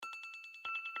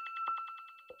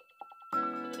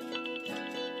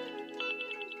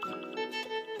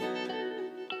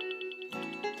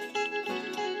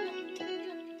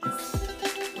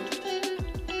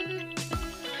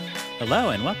Hello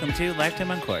and welcome to Lifetime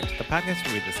Uncorked, the podcast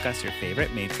where we discuss your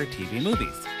favorite made-for-TV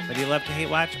movies. Whether you love to hate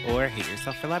watch or hate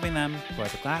yourself for loving them, pour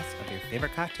up a glass of your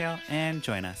favorite cocktail and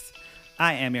join us.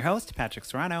 I am your host, Patrick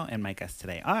Serrano, and my guests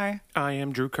today are... I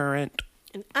am Drew Current.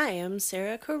 And I am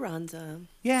Sarah Carranza.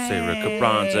 Yay! Sarah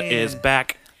Carranza is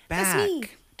back. That's me.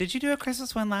 Did you do a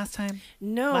Christmas one last time?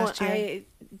 No, Last year? I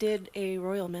did a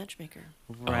Royal Matchmaker.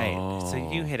 Right. So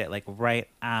you Oh. hit it like right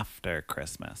after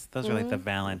Christmas. Those are like the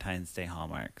Valentine's Day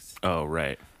hallmarks. Oh,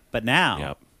 right. But now,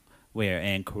 Yep. we're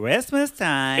in Christmas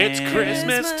time. It's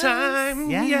Christmas time.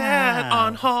 Yeah. Yeah.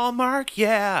 On Hallmark.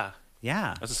 Yeah.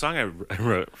 Yeah. That's a song I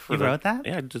wrote. You wrote that?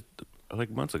 Yeah, just like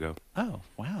months ago. Oh,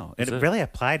 wow. It That's it. really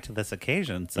applied to this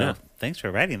occasion, so Yeah. thanks for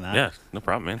writing that. Yeah, no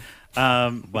problem,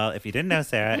 man. Well, if you didn't know,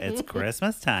 Sarah, it's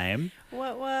Christmas time.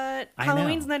 What? I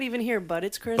Halloween's know. not even here, but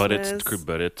it's Christmas.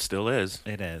 But it still is.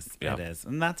 It is. Yeah. It is.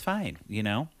 And that's fine, you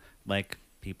know? Like,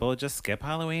 people just skip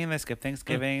Halloween, they skip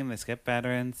Thanksgiving, they skip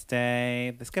Veterans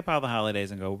Day, they skip all the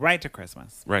holidays and go right to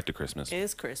Christmas. Right to Christmas. It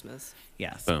is Christmas.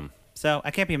 Yes. Boom. So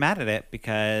I can't be mad at it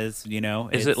because, you know,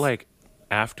 Is it's it like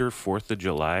after 4th of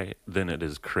July, then it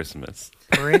is Christmas?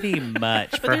 pretty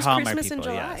much for there's Hallmark Christmas in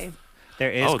people, July. yes.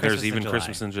 There is Oh, Christmas there's even in July.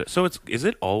 Christmas in July. So is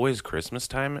it always Christmas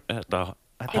time at the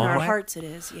At In our Hallmark? hearts, it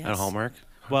is. Yes. at Hallmark?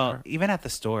 Well, even at the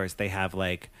stores, they have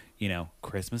like, you know,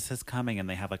 Christmas is coming and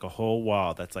they have like a whole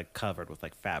wall that's like covered with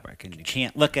like fabric and you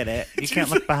can't look at it. You can't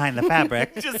look behind the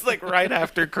fabric. Just like right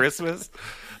after Christmas,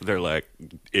 they're like,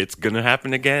 it's gonna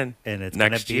happen again, And it's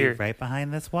next going to year. be right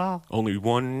behind this wall. Only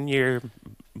 1 year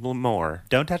more.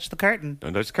 Don't touch the curtain.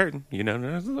 Don't touch the curtain. You know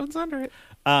what's under it.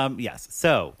 Yes.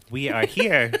 So we are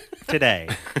here today.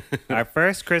 Our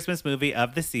first Christmas movie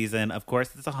of the season. Of course,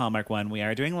 it's a Hallmark one. We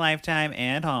are doing Lifetime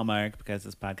and Hallmark because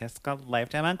this podcast is called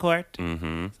Lifetime Uncorked.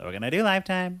 Mm-hmm. So we're going to do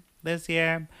Lifetime this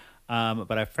year.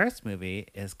 But our first movie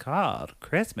is called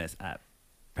Christmas at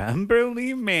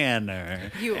Pemberley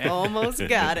Manor. You almost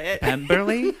got it.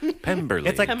 Pemberley? Pemberley.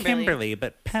 It's like Pemberley. Kimberly,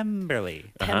 but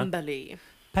Pemberley. Pemberley.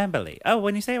 Pemberley. Oh,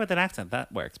 when you say it with an accent, that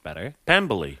works better.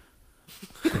 Pemberley.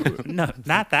 No,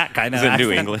 not that kind of Is it accent.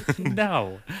 New England?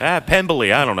 No.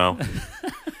 Pemberley. I don't know.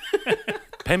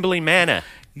 Pemberley Manor.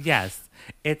 Yes.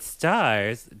 It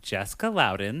stars Jessica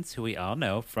Loudons, who we all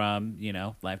know from, you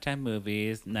know, Lifetime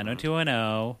movies,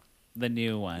 90210, the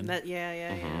new one.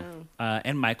 Yeah.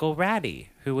 And Michael Ratty,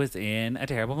 who was in a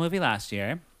terrible movie last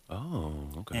year. Oh,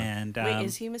 okay. And Wait,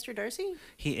 is he Mr. Darcy?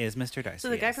 he is Mr. Darcy. So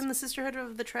the guy yes. from the Sisterhood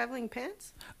of the Traveling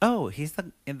Pants? Oh, he's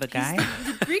the guy?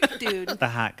 The Greek dude. The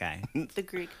hot guy. The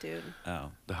Greek dude.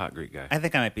 Oh. The hot Greek guy. I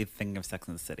think I might be thinking of Sex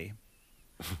and the City.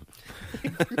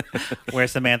 Where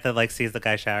Samantha like sees the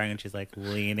guy showering and she's like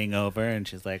leaning over and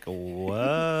she's like,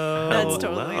 whoa. That's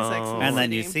totally Sex and the And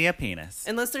then you City. see a penis.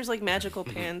 Unless there's like magical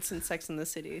pants in Sex and the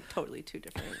City. Totally two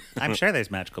different. I'm sure there's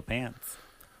magical pants.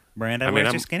 Miranda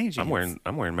wears your skinny jeans.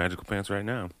 I'm wearing magical pants right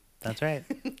now. That's right.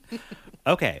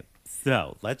 Okay,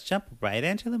 so let's jump right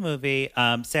into the movie.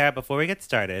 Sarah, before we get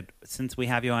started, since we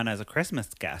have you on as a Christmas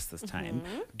guest this time,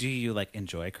 do you like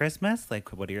enjoy Christmas? Like,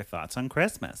 what are your thoughts on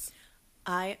Christmas?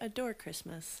 I adore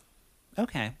Christmas.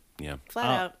 Okay. Yeah. Flat Oh,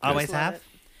 out. always Just love have?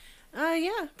 it.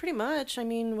 Yeah, pretty much. I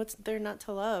mean, what's there not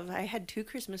to love? I had 2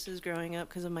 Christmases growing up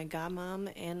because of my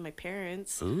godmom and my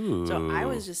parents. Ooh. So I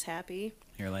was just happy.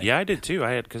 You're like, Yeah, I did too.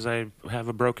 Because I have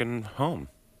a broken home,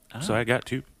 so Oh. I got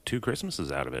two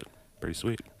Christmases out of it. Pretty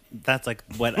sweet. that's like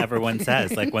what everyone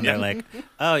says. Like when they're like,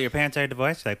 oh, your parents are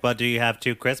divorced. You're like, well, do you have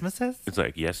 2 Christmases? It's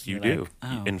like, yes, you You're do. like,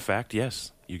 oh. In fact,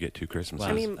 yes, you get 2 Christmases. Well,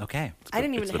 I mean, okay. I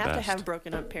didn't it's even the have to best. have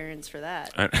broken up parents for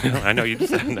that. I know you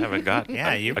just haven't got.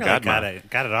 Yeah, you a really godmom.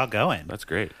 got it all going. That's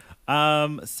great.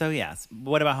 So yes,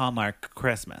 what about Hallmark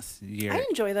Christmas? I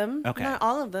enjoy them. Okay. Not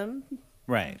all of them.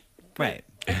 Right. Right.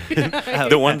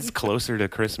 The one's closer to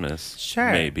Christmas.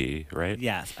 Sure. Maybe, right?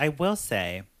 Yes, I will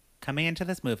say, coming into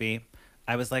this movie,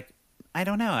 I was like, I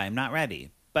don't know, I'm not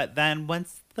ready. But then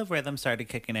once the rhythm started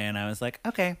kicking in, I was like,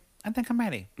 okay, I think I'm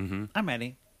ready. Mm-hmm. I'm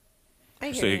ready. I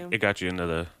hear So you. it got you into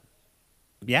the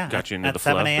Yeah. Got you into at the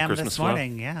 7 fluff, the a.m. Christmas this fluff?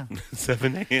 morning. Yeah.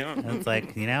 7 a.m. It's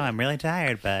like, you know, I'm really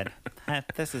tired, but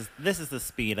this is the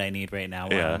speed I need right now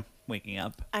while Yeah. I'm waking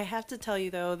up. I have to tell you,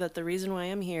 though, that the reason why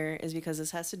I'm here is because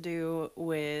this has to do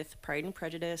with Pride and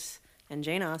Prejudice and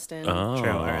Jane Austen. Oh. True,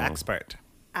 our expert.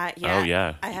 Yeah,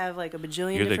 yeah. I have like a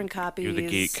bajillion You're different copies. You're the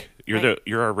geek.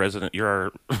 You're our resident. You're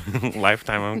our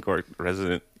lifetime Encore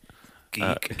resident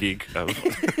geek of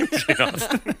Jane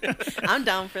Austen. I'm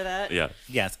down for that. Yeah.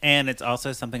 Yes, and it's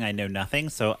also something I know nothing,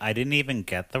 so I didn't even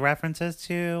get the references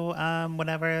to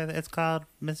whatever it's called,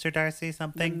 Mr. Darcy The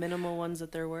something, minimal ones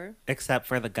that there were. except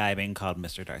for the guy being called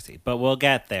Mr. Darcy. But we'll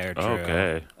get there, Drew.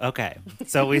 Okay. Okay,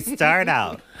 so we start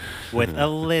out with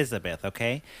Elizabeth,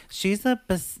 okay? She's a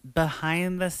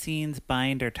behind-the-scenes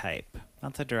binder type.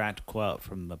 That's a direct quote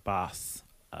from the boss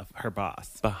of her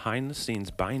boss. Behind the scenes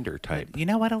binder type. You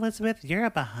know what, Elizabeth? You're a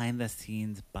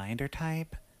behind-the-scenes binder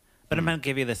type, but I'm going to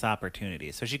give you this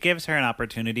opportunity. So she gives her an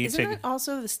opportunity Isn't to... it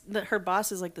also her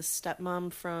boss is like the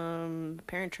stepmom from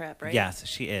Parent Trap, right? Yes,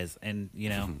 she is. And, you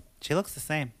know, she looks the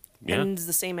same. Yeah. And it's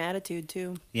the same attitude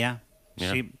too. Yeah.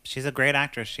 Yeah. She's a great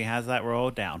actress. She has that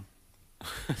role down.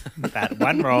 That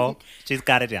one role, she's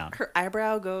got it down. Her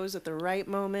eyebrow goes at the right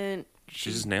moment.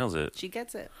 She just nails it. She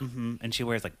gets it. And she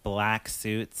wears like black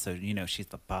suits, so you know she's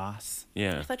the boss. I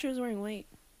Yeah. thought she was wearing white.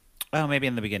 Oh, maybe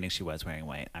in the beginning she was wearing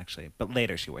white, actually, but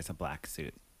later she wears a black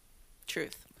suit.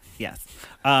 Truth. Yes.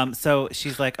 So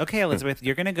she's like, okay, Elizabeth,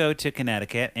 you're gonna go to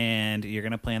Connecticut and you're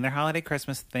gonna plan their holiday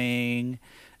Christmas thing.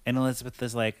 And Elizabeth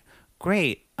is like,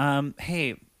 great.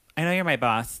 Hey, I know you're my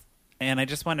boss, and I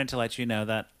just wanted to let you know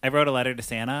that I wrote a letter to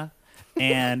Santa,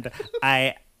 and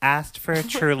I asked for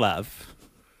true love.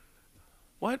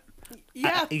 What?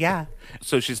 Yeah. Yeah.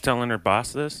 So she's telling her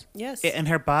boss this? Yes. And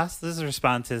her boss's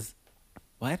response is,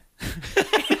 what?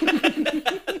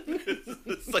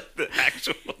 It's like the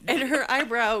actual. And her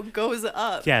eyebrow goes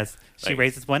up. Yes. She Like-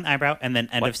 raises one eyebrow and then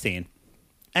end What? of scene.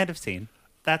 End of scene.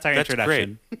 That's our That's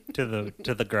introduction to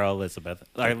the girl Elizabeth,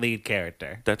 our lead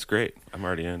character. That's great. I'm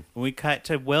already in. We cut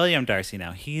to William Darcy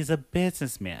now. He's a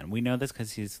businessman. We know this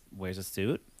because he wears a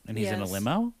suit and he's in a Yes.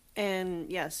 limo. And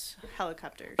yes,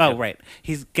 helicopter. Oh, Yep. right.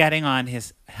 He's getting on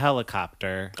his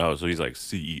helicopter. Oh, so he's like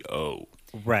CEO.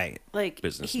 Right. Like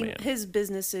Businessman. his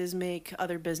businesses make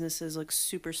other businesses look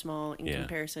super small in Yeah.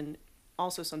 comparison.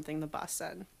 Also something the boss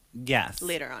said Yes.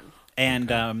 later on.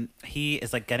 And he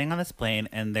is like getting on this plane,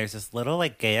 and there's this little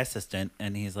like gay assistant,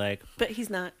 and he's like, But he's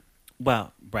not.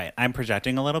 well, right. I'm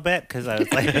projecting a little bit because I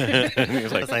was like,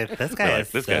 He's I was like, this guy they're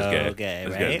is this so guy's gay,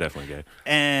 This right? guy's definitely gay.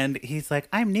 And he's like,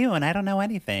 I'm new and I don't know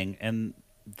anything. And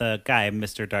the guy,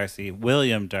 Mr. Darcy,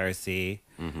 William Darcy,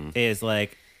 is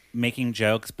like making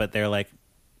jokes, but they're like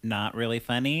not really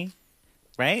funny,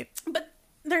 right? But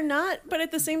they're not. But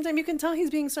at the same time, you can tell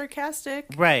he's being sarcastic.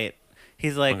 Right.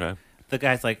 He's like, Okay. the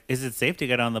guy's like, is it safe to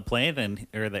get on the plane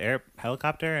or the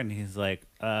helicopter? And he's like,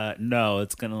 no,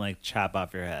 it's gonna like chop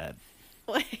off your head.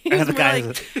 He's And the more guy's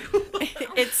like,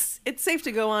 it's safe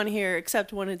to go on here,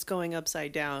 except when it's going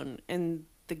upside down. And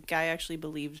the guy actually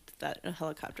believed that a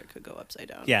helicopter could go upside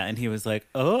down. yeah, and he was like,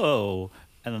 oh.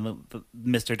 And then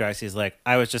Mr. Darcy's like,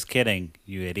 I was just kidding,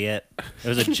 you idiot. It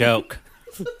was a joke.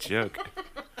 Joke.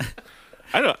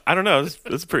 I don't know.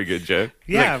 It's a pretty good joke.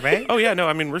 Yeah, Like, right? Oh yeah, no.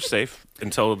 I mean, we're safe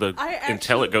until until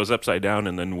actually- it goes upside down,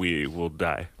 and then we will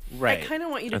die. Right. I kind of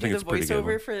want you to I do think the it's a pretty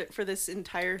good voiceover for this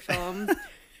entire film.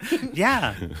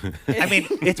 Yeah. I mean,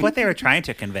 it's what they were trying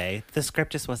to convey. The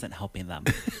script just wasn't helping them.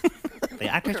 The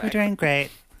actors were Correct. doing great.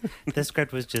 The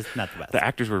script was just not the best. The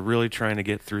actors were really trying to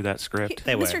get through that script.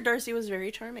 They were. Mr. Darcy was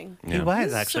very charming. He Yeah. was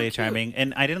He's so actually cute. charming.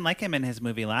 And I didn't like him in his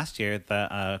movie last year,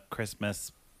 the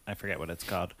Christmas, I forget what it's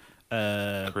called.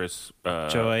 Chris,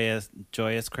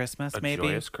 Joyous Christmas, a maybe?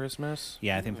 joyous Christmas.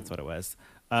 Yeah, I think that's what it was.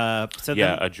 So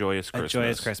Yeah, then, a joyous Christmas. A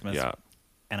Joyous Christmas. Yeah.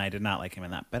 And I did not like him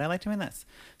in that, but I liked him in this.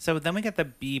 So then we get the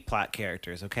B plot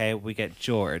characters, okay? We get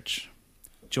George.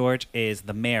 George is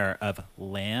the mayor of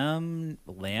Lambton,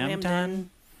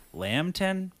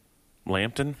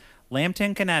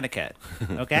 Connecticut.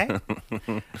 Okay?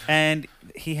 And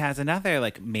he has another,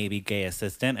 like, maybe gay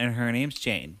assistant, and her name's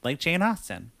Jane. Like Jane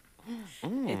Austen.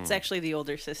 It's actually the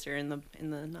older sister in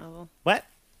the novel. What?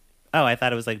 Oh, I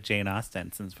thought it was like Jane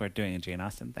Austen, since we're doing a Jane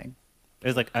Austen thing. It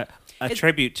was like a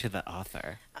tribute to the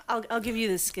author. I'll give you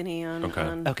the skinny on, Okay.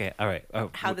 on Okay, all right.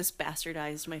 Oh, how this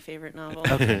bastardized my favorite novel.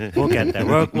 okay, we'll get there.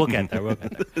 We'll get there. We'll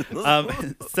get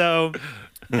there. So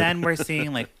then we're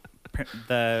seeing like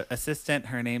the assistant.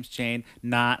 Her name's Jane,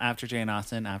 not after Jane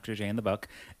Austen, after Jane the book,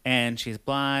 and she's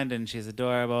blonde and she's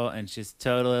adorable and she's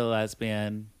totally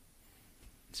lesbian.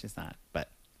 She's not, but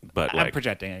But I'm like,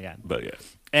 projecting again. but yeah.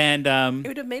 And It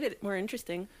would have made it more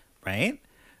interesting. right.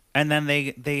 And then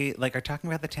they like are talking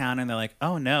about the town, and they're like,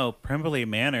 "Oh no, Primberley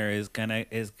Manor is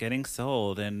getting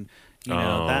sold," and you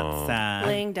know Oh. that's sad.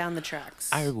 Laying down the tracks.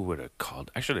 I would have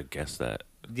called. I should have guessed that.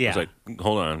 Yeah. I was like,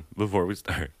 hold on, before we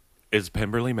start. Is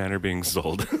Pemberley Manor being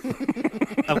sold?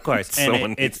 Of course, Someone and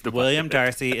needs it's to buy William it.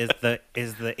 Darcy is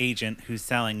the agent who's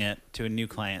selling it to a new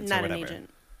client or Not an whatever, agent.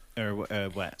 or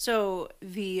what? So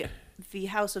the the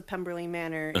house of Pemberley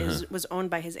Manor was owned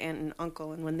by his aunt and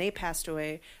uncle, and when they passed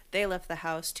away, they left the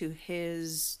house to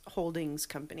his holdings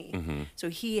company. So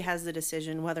he has the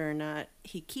decision whether or not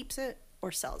he keeps it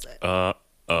or sells it.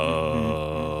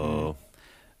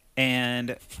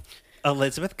 And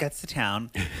Elizabeth gets to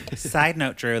town. Side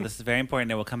note, Drew, this is very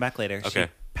important. It will come back later. Okay. She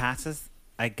passes,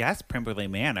 I guess, Pemberley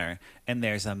Manor, and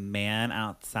there's a man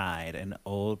outside, an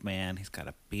old man. He's got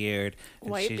a beard. And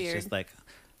White she's beard. just like,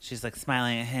 she's like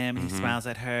smiling at him. He smiles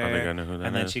at her. Are they gonna know who that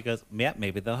and then is? she goes, yep,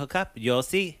 maybe they'll hook up. You'll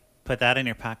see. Put that in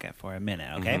your pocket for a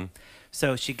minute, okay?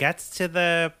 So she gets to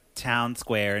the town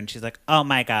square, and she's like, oh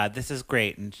my God, this is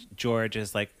great. And George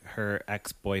is like her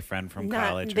ex-boyfriend from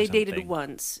college or They something. dated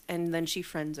once, and then she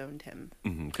friend zoned him.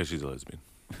 Because she's a lesbian.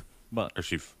 Well, Or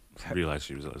she realized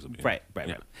she was a lesbian. Right.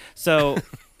 Yeah. So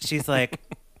she's like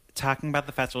talking about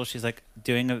the festival. She's like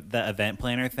doing the event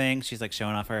planner thing. She's like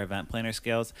showing off her event planner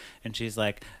skills. And she's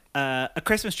like, a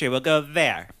Christmas tree will go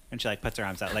there. And she like puts her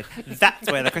arms out like,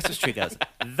 that's where the Christmas tree goes.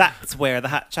 That's where the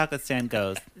hot chocolate stand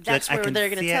goes. That's Like, I where can they're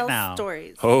going see to it tell now.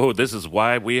 stories. Oh, this is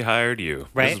why we hired you.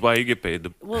 Right? This is why you get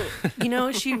paid. Well,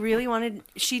 she really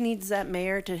she needs that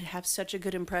mayor to have such a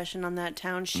good impression on that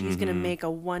town. She's going to make a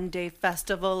 1-day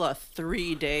festival a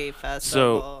 3-day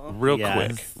festival. So, real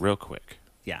Yes. quick.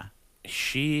 Yeah.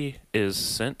 She is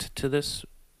sent to this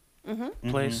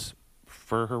place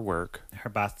for her work, Her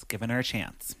boss is giving her a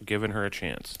chance. giving her a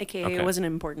chance. AKA Okay. it wasn't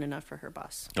important enough for her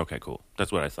boss. Okay, cool.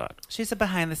 That's what I thought. She's a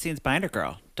behind-the-scenes binder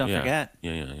girl. Don't Yeah. forget.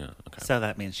 Yeah. Okay. So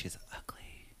that means she's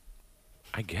ugly.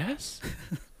 I guess.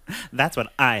 That's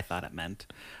what I thought it meant.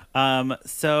 My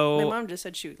So mom just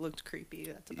said she looked creepy.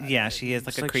 That's about yeah, it. she is like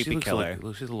It's a she creepy looks killer.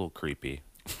 she's a little creepy.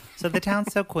 So the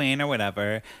town's so quaint or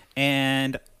whatever,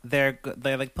 and they're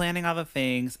like planning all the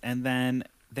things, and then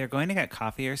they're going to get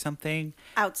coffee or something.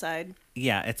 Outside.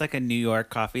 Yeah, it's like a New York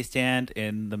coffee stand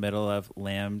in the middle of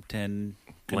Lambton,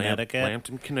 Connecticut.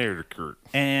 Lambton, Connecticut.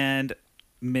 And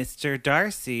Mr.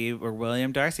 Darcy, or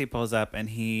William Darcy, pulls up and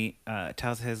he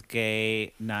tells his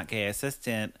not gay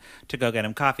assistant to go get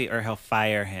him coffee or he'll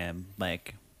fire him.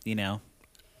 Like, you know.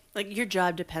 Like, your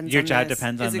job depends Your on job this.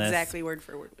 depends on is this. exactly word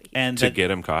for word. What he And To the-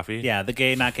 get him coffee? yeah,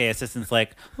 the not gay assistant's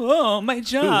like, oh, my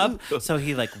job. So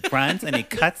he like runs and he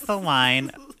cuts the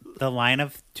line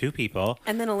of two people.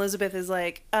 And then Elizabeth is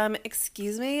like,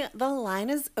 excuse me, the line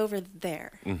is over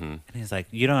there. And he's like,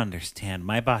 you don't understand.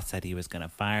 My boss said he was going to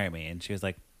fire me. And she was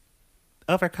like,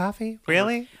 over coffee?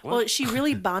 Really? Well, she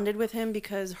really bonded with him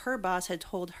because her boss had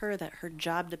told her that her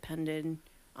job depended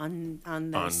on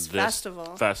this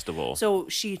festival. So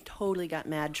she totally got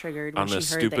mad triggered when On she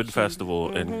this heard stupid that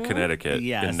festival in Connecticut,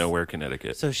 Yes. in nowhere,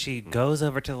 Connecticut. So she goes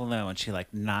over to the window and she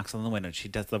like knocks on the window. She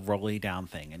does the rolly down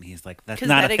thing. And he's like, that's 'Cause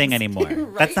not that a thing anymore.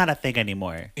 Right? That's not a thing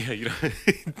anymore. Yeah, you know,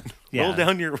 Yeah. roll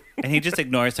down your. And he just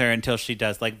ignores her until she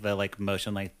does like the like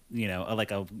motion, like, you know,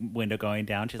 like a window going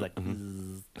down. She's like,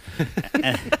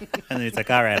 and then he's like,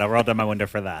 all right, I'll roll down my window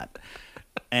for that.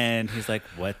 And he's like,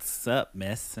 what's up,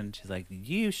 miss? And she's like,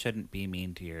 you shouldn't be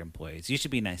mean to your employees. You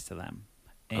should be nice to them.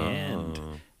 And,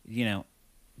 you know,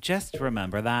 just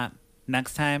remember that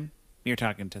next time you're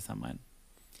talking to someone.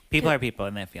 People are people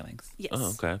and they have feelings. Yes. Oh,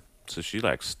 okay. So she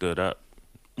like stood up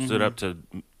to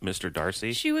Mr.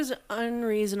 Darcy. She was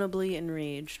unreasonably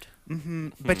enraged.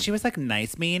 But she was like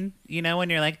nice mean, you know, when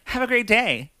you're like, have a great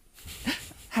day.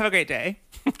 Have a great day.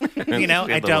 You know,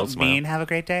 She I had the little don't smile. mean have a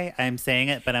great day. I'm saying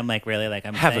it, but I'm like really like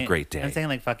I'm Have a saying- great day. I'm saying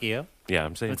like fuck you. Yeah,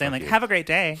 I'm saying. I'm saying fuck like you. have a great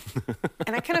day.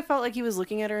 And I kind of felt like he was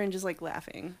looking at her and just like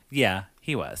laughing. Yeah,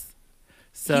 he was.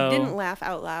 So He didn't laugh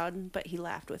out loud, but he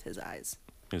laughed with his eyes.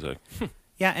 He's like,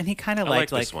 yeah, and he kind of I like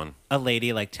liked like this one. a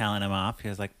lady like telling him off. He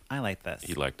was like, I like this.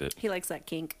 he liked it. He likes that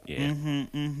kink. Yeah.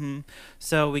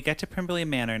 So we get to Pemberley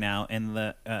Manor now, and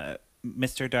the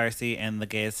Mr. Darcy and the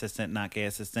gay assistant, not gay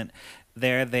assistant,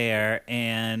 they're there,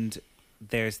 and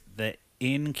there's the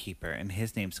innkeeper, and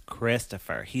his name's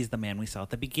Christopher. He's the man we saw at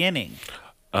the beginning.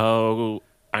 Oh,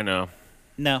 I know.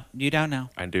 No, you don't know.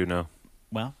 I do know.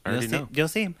 Well, I already know. you'll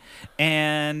see him.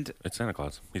 And It's Santa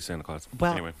Claus. He's Santa Claus.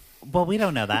 well, Anyway. well, we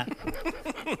don't know that.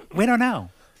 We don't know.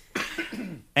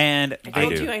 And I I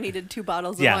told do. you I needed 2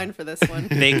 bottles of Yeah. wine for this one.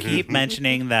 they keep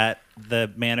mentioning that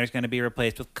the manor's going to be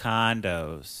replaced with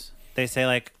condos. They say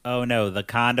like, "Oh no, the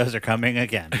condos are coming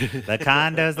again. The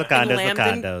condos, the condos, the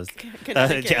Lambton, condos."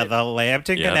 Connecticut. Yeah, the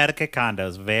Lambton, Yep. Connecticut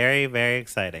condos. Very, very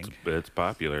exciting. But it's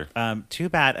popular. Too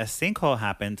bad a sinkhole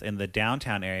happens in the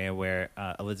downtown area where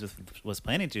Elizabeth was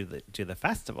planning to do the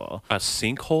festival. A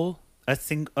sinkhole?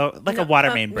 Like a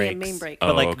water main yeah, breaks. main break.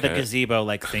 But Oh, like the okay. gazebo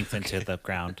like sinks into the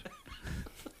ground.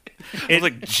 I was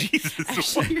like, Jesus.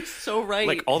 Actually, you're so right.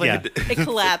 Like all they Yeah. had to, it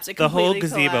collapsed. It The whole completely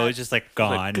gazebo collapsed. is just like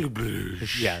gone. like,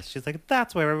 Yes, she's like,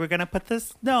 that's where we're gonna put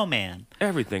this snowman.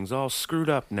 everything's all screwed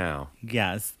up now.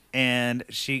 Yes, and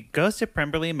she goes to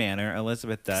Pemberley Manor.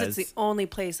 Elizabeth 'Cause does. it's the only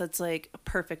place that's like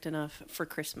perfect enough for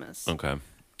Christmas. Okay.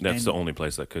 That's And- the only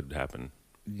place that could happen.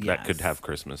 That could Yes. have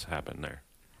Christmas happen there.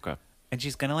 Okay. And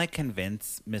she's gonna like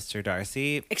convince Mr.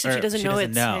 Darcy. Except she or doesn't know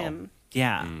it's him.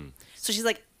 Yeah. Mm. So she's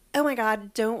like, "Oh my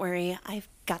God, don't worry, I've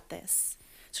got this."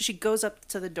 So she goes up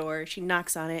to the door, she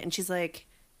knocks on it, and she's like,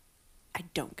 "I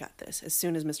don't got this." As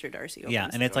soon as Mr. Darcy opens Yeah,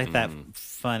 and the it's door. like that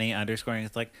funny underscoring.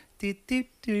 It's like do do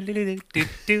do do do do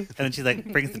do, and then she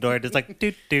like brings the door. It's like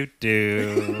do do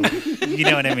do. You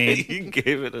know what I mean? You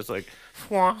gave it. It's like,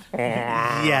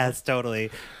 Yes, totally.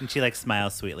 And she like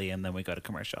smiles sweetly, and then we go to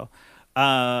commercial.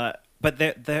 But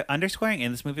the underscoring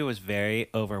in this movie was very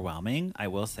overwhelming. I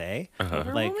will say,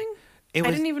 Overwhelming? it I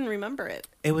was. didn't even remember it.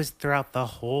 It was throughout the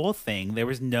whole thing. There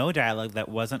was no dialogue that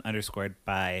wasn't underscored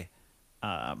by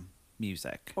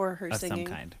music Or her of singing.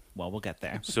 some kind. Well, we'll get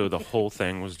there. so the whole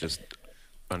thing was just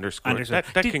underscored. Underscored.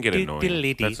 That can get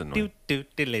annoying. That's annoying.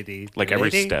 Like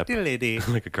every step.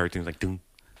 Like a cartoon's like ding,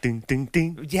 ding, ding,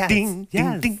 ding. Yes, ding,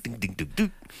 yes. ding, ding, ding, ding,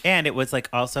 ding. And it was like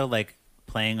also like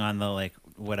playing on the like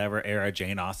whatever era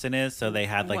Jane Austen is. So they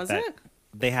had like Was that. it?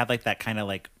 They had like that kind of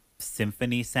like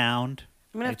symphony sound.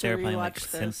 I'm gonna have Like to they were playing like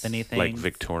rewatch this. symphony things. Like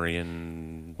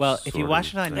Victorian. Well, if you sort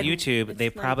watch of it on thing. YouTube, they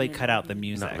It's not probably even- cut out the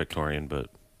music. Not Victorian, but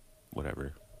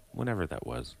whatever. Whenever that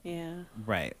was. Yeah.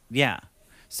 Right. Yeah.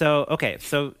 So okay,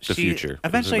 so The she future. It was in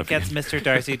eventually the gets future. Mr.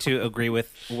 Darcy to agree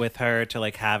with her to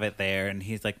like have it there, and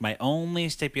he's like, my only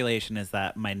stipulation is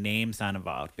that my name's not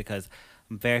involved because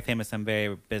I'm very famous, I'm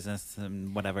very business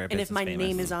and whatever. And if business my famous.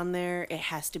 name is on there, it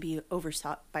has to be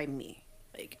oversaw by me.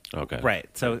 Like, Okay. right,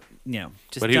 so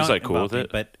just But he was, don't like, cool involve with me,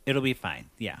 it? but it'll be fine.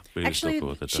 Yeah. But he was actually, still cool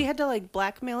with it, she though. had to like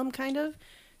blackmail him, kind of.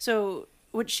 So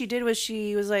what she did was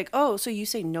she was like, "Oh, so you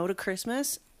say no to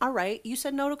Christmas? All right, you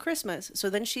said no to Christmas." So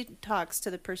then she talks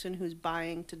to the person who's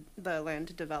buying the land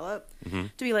to develop Mm-hmm.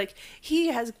 to be like, "He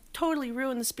has totally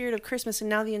ruined the spirit of Christmas, and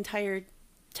now the entire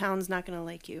town's not going to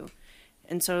like you."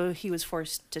 And so he was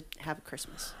forced to have a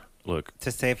Christmas. Look,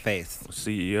 To save face.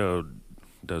 CEO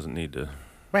doesn't need to.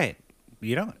 Right.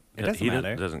 You don't. It doesn't he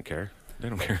matter. doesn't care. They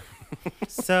don't care.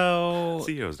 So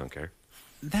CEOs don't care.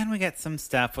 then we get some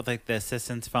stuff with like the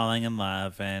assistants falling in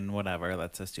love and whatever.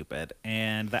 That's so stupid.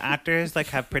 And the actors like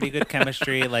have pretty good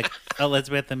chemistry. Like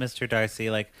Elizabeth and Mr. Darcy.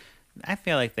 Like I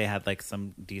feel like they had like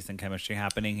some decent chemistry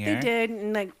happening here. They did,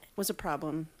 and that was a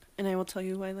problem. And I will tell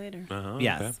you why later. Uh-huh,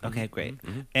 Yes. Okay. Great.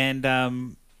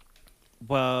 And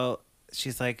well,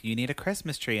 she's like, you need a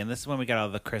Christmas tree, and this is when we got all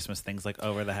the Christmas things like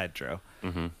over the head, Drew.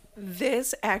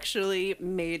 This actually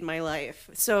made my life.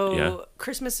 So Yeah.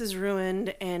 Christmas is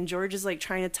ruined, and George is like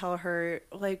trying to tell her,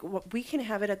 like, we can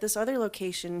have it at this other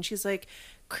location. And she's like,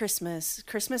 Christmas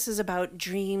is about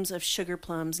dreams of sugar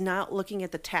plums, not looking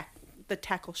at the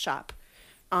tackle shop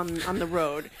on the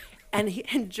road.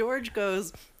 And George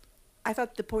goes, I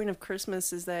thought the point of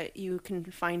Christmas is that you can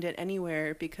find it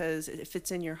anywhere because if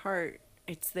it's in your heart,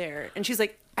 it's there. And she's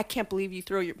like, I can't believe you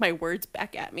throw my words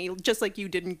back at me, just like you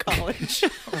did in college.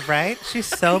 Right? She's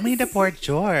so mean to poor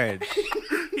George.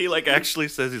 He like actually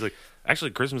says he's like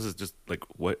actually Christmas is just like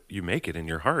what you make it in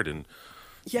your heart and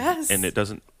Yes. it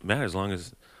doesn't matter as long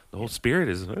as the whole spirit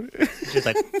is. She's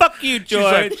like, fuck you, She's George.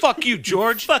 like, fuck you,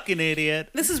 George. Fucking idiot.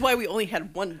 This is why we only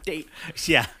had one date.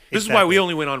 Yeah. This is why we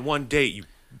only went on one date. You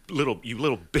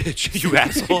little bitch. You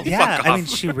asshole. Yeah, Fuck I off. mean,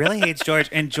 she really hates George,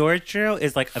 and George Drew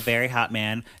is like a very hot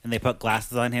man, and they put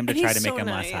glasses on him to And try he's to make so him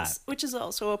nice, less hot. which is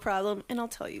also a problem, and I'll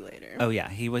tell you later. Oh yeah,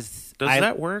 he was. Does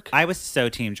that work? I was so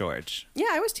team George. Yeah,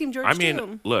 I was Team George I mean,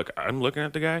 too. look, I'm looking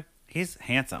at the guy. He's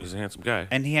handsome, He's a handsome guy.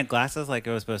 and he had glasses like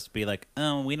it was supposed to be like,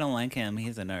 oh, we don't like him.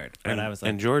 He's a nerd. But I was like,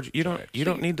 and George, you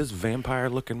don't need this vampire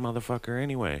looking motherfucker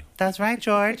anyway. that's right,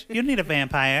 George. You don't need a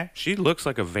vampire. She looks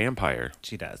like a vampire.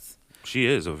 She does. She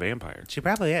is a vampire. She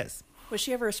probably is. Was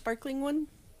she ever a sparkling one?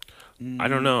 I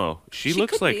don't know. She She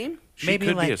looks could like be. she Maybe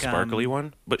could be a like, sparkly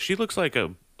one, but she looks like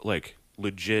a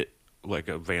legit like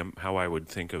a how I would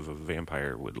think of a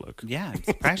vampire would look. Yeah, I'm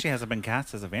surprised she hasn't been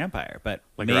cast as a vampire, but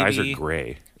Like maybe, her eyes are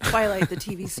gray. Twilight, the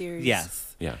TV series.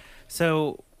 Yes. Yeah.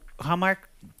 So Hallmark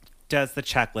does the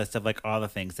checklist of like all the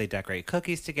things. They decorate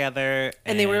cookies together,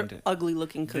 And they were ugly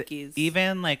looking cookies.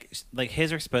 Even like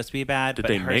his are supposed to be bad, Did but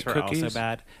they hers make were also cookies?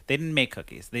 bad. They didn't make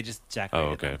cookies. They just decorated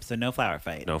Oh, okay. them. So no flower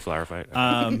fight. No flower fight.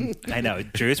 I know.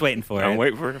 Drew's waiting for I'm it.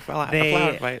 waiting for a flower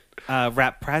They fight.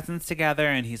 wrap presents together,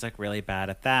 and he's like really bad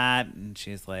at that. And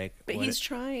she's like, but what- he's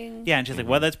trying. yeah, and she's like,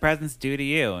 what does presents do to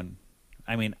you? And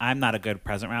I mean, I'm not a good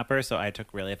present wrapper, so I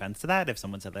took really offense to that. If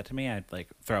someone said that to me, I'd like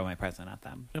throw my present at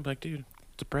them. I'm like, dude,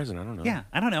 it's a present. I don't know. Yeah,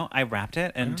 I don't know. I wrapped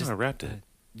it and I wrapped it.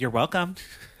 You're welcome.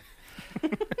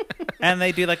 And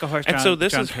they do like a horse-drawn And so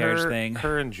this is carriage her, thing.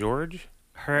 her and George.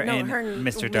 Her No, and her and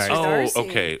Mr. Mr. Darcy. Darcy. Oh,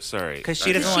 okay. Sorry. Because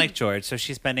she doesn't like George, so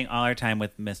she's spending all her time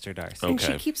with Mr. Darcy. And she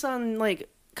Okay. keeps on like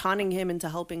conning him into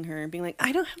helping her, being like,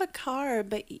 "I don't have a car,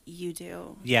 but you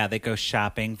do." Yeah, they go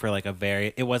shopping for like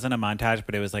it wasn't a montage,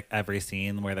 but it was like every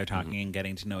scene where they're talking and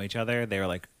getting to know each other. They were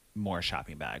like more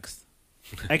shopping bags.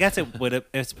 I guess it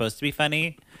was supposed to be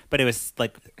funny, but it was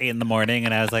like 8 in the morning,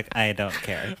 and I was like, I don't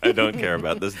care. I don't care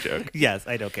about this joke. Yes,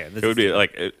 I don't care. It would be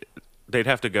like they'd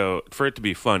have to go for it to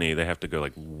be funny. They have to go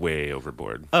like way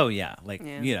overboard. Oh yeah, like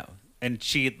Yeah. you know, and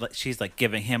she's like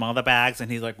giving him all the bags,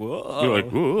 and he's like, whoa. You're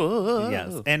like, whoa.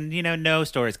 Yes, and you know, no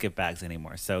stores give bags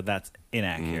anymore, so that's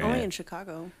inaccurate. Only in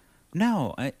Chicago.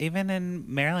 No, even in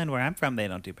Maryland, where I'm from, they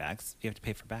don't do bags. You have to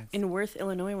pay for bags. In Worth,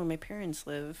 Illinois, where my parents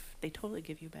live, they totally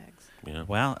give you bags. Yeah.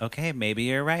 Well, okay, maybe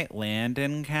you're right.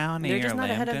 Landon County They're or just not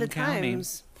ahead of Lambton the County.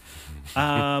 times.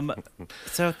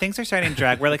 So things are starting to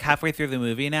drag. We're like halfway through the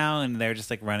movie now, and they're just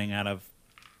like running out of.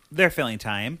 They're filling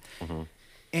time,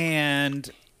 and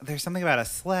there's something about a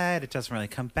sled. It doesn't really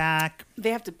come back.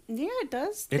 They have to. Yeah, it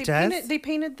does. It does? They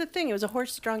painted the thing. It was a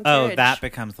horse-drawn Oh, carriage. that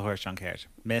becomes the horse-drawn carriage.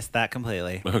 Missed that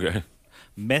completely. Okay.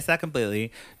 Missed that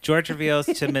completely. George reveals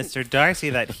to Mr. Darcy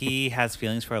that he has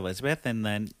feelings for Elizabeth, and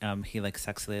then he like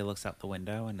sexily looks out the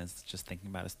window and is just thinking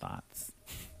about his thoughts.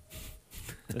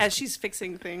 As she's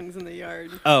fixing things in the yard.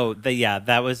 Oh,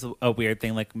 that was a weird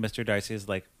thing. Like Mr. Darcy is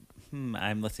like,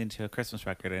 I'm listening to a Christmas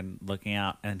record and looking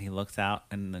out, and he looks out,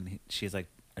 and then she's like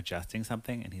adjusting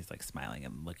something, and he's like smiling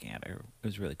and looking at her. It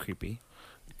was really creepy.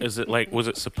 Is it like? Was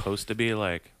it supposed to be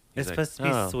like? It's he's like, supposed to be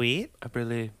 "Oh, sweet, I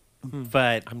really.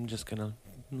 but I'm just gonna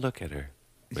look at her.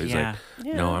 But he's yeah, like,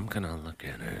 Yeah. no, I'm gonna look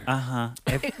at her.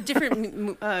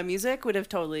 Different music would have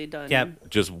totally done. Yep.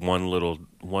 Just one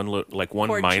like one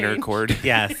Chord minor change. chord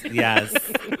yes.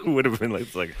 would have been like,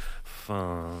 it's like,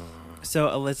 fun. So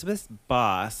Elizabeth's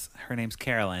boss, her name's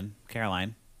Caroline,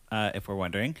 if we're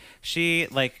wondering, she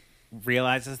like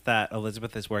realizes that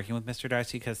Elizabeth is working with Mr.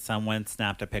 Darcy because someone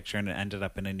snapped a picture and it ended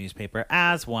up in a newspaper,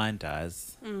 as one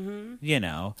does. Mm-hmm. You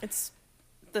know. It's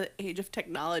the age of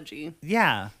technology.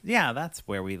 Yeah, that's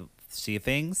where we see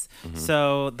things. Mm-hmm.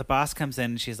 So the boss comes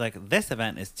in and she's like, this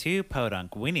event is too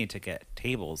podunk. We need to get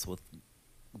tables with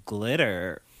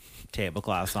glitter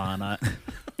tablecloths on it.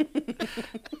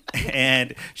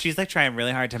 And she's like trying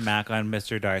really hard to mac on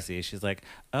Mr. Darcy. She's like,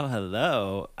 oh,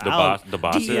 hello. The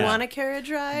boss. Do you is- want a carriage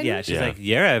ride? Yeah, she's Yeah. like,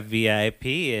 you're a VIP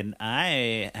and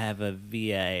I have a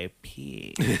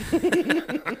VIP.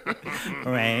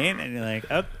 Right? And you're like,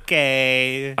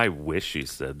 okay. I wish she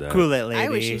said that. Cool it, lady. I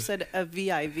wish you said a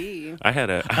VIV. I had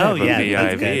a, Oh, I yeah, have a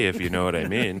that's VIV, good. if you know what I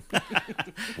mean.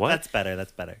 What? That's better.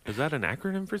 Is that an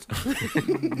acronym for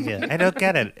something? Yeah, I don't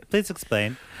get it. Please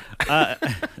explain.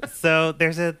 So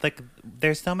there's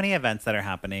so many events that are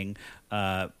happening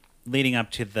leading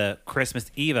up to the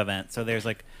Christmas Eve event. So there's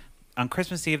like on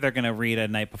Christmas Eve they're gonna read A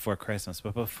Night Before Christmas,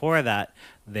 but before that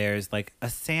there's like a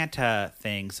Santa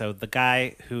thing. So the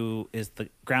guy who is the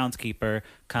groundskeeper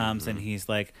comes and he's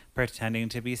like pretending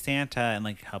to be Santa and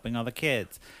like helping all the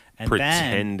kids. And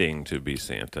Pretending to be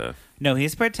Santa. no,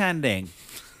 he's pretending.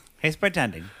 He's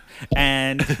pretending.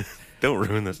 And Don't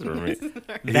ruin this for me.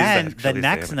 then He's the actually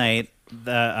next Santa. night,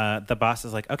 the boss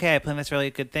is like, "Okay, I planned this really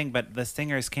good thing, but the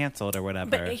singer's canceled or whatever."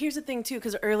 But here's the thing too,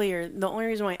 because earlier the only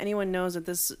reason why anyone knows that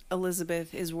this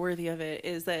Elizabeth is worthy of it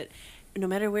is that no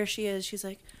matter where she is, she's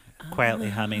like Quietly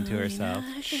humming to herself.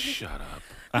 Shut up.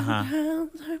 Uh-huh.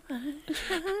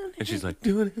 And she's like,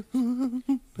 doing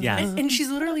it. Yeah. and she's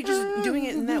literally just doing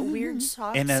it in that weird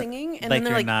soft singing, and like then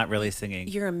they're you're like, not really singing.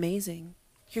 "You're amazing.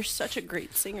 You're such a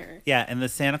great singer." Yeah, and the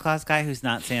Santa Claus guy who's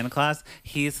not Santa Claus,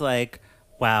 he's like,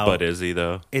 "Wow, But is he,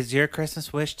 though? is your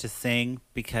Christmas wish to sing?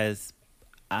 Because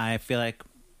I feel like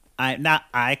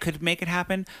I could make it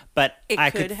happen, but It I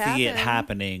could could see it happen.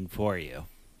 happening for you."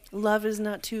 Love is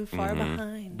not too far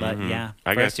behind. But yeah,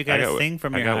 I first you gotta got what- sing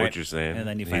from I your got heart, what you're saying. and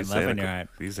then you He's find love in Santa your heart.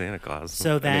 He's Santa Claus.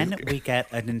 So And then he's- we get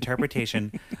an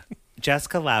interpretation,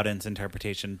 Jessica Loudon's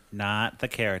interpretation, not the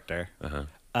character,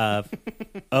 of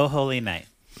 "Oh Holy Night."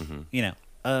 You know,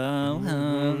 "Oh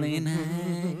Holy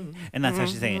Night," and that's how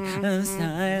she's singing. "The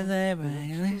stars they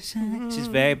brightly shine." She's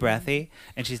very breathy,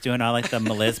 and she's doing all like the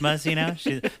melismas. You know,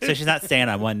 so she's not staying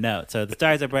on one note. So the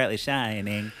stars are brightly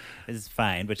shining is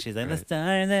fine, but she's like, "The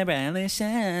stars are brightly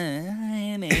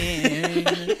shining."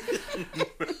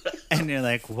 And you're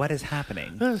like, what is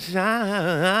happening? Yes,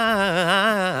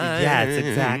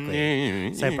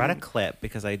 exactly. So I brought a clip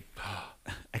because I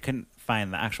couldn't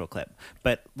find the actual clip.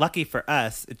 But lucky for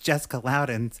us, Jessica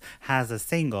Loudon has a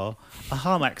single, a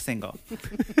Hallmark single.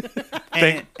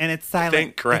 and it's Silent.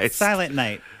 Thank Christ. It's Silent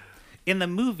Night. In the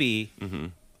movie,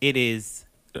 it is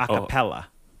a cappella.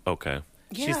 Okay.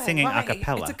 She's singing why? a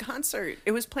cappella. It's a concert.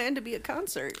 It was planned to be a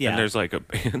concert. Yeah. And there's like a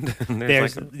band. And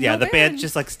There's like the band. band's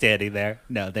just like standing there.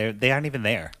 No, they aren't even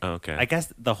there. Okay. I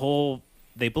guess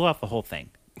they blew off the whole thing.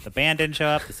 The band didn't show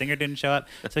up. The singer didn't show up.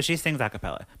 So she sings a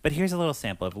cappella. But here's a little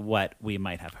sample of what we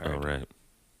might have heard. All right.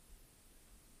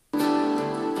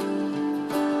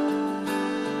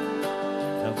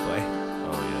 Oh boy.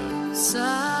 Oh yeah.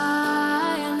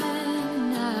 Silent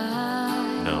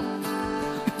night, No.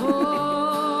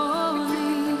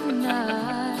 holy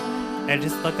night. And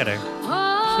just look at her.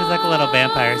 She's like a little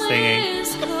vampire singing.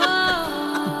 Is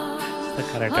gone. Just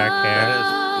look at her dark That hair. is.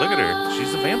 Look at her.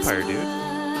 She's a vampire, dude.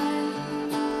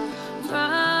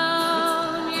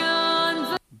 Round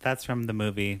yon That's from the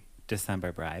movie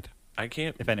December Bride, I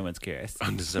can't. if anyone's curious.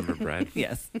 On December Bride.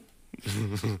 Yes.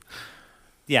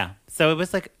 Yeah. So it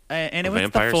was like, and it A was the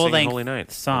vampire full singing length Holy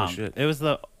Night. song. Holy shit. It was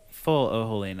the full Oh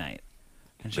Holy Night,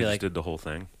 and They she just like, did the whole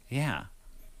thing. yeah.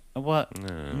 Well,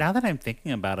 No. now that I'm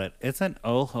thinking about it, isn't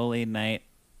Oh Holy Night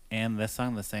and this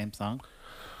song the same song?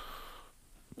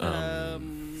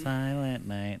 Silent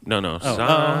Night. No. Oh,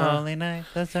 oh Holy Night.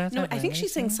 The stars No, are I think she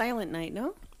shining. sings Silent Night,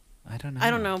 no? I don't know. I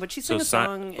don't know, but she sang a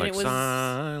song and like it was...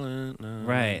 Silent Night.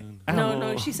 Right. No,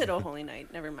 Oh. she said Oh Holy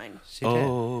Night. Never mind. She did.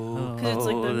 Oh, 'Cause it's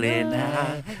like the- holy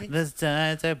night. The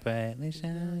stars are brightly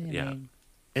shining. Yeah.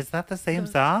 Is that the same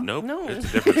song? Nope. No. It's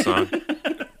a different song.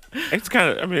 It's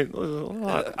kind of. I mean, a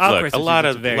lot. All Look, a Christmas lot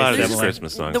music of is very these similar.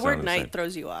 Christmas songs. The sound word night same.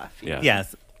 throws you off. Yeah.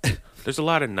 Yes. There's a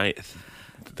lot of night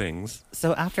things.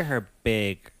 So after her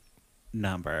big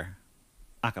number,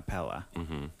 a cappella,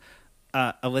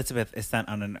 Elizabeth is sent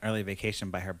on an early vacation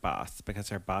by her boss because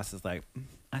her boss is like,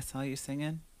 I saw you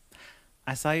singing.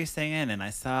 And I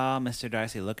saw Mr.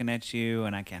 Darcy looking at you,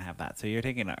 and I can't have that. So you're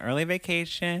taking an early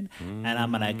vacation, and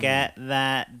I'm going to get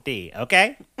that D,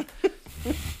 okay?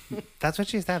 That's what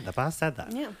she said. The boss said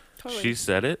that. Yeah, totally. She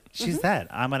said it. She said,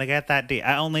 I'm going to get that D.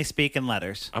 I only speak in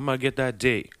letters. I'm gonna get that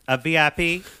D. A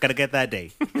VIP, gotta get that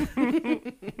D.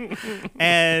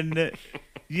 And,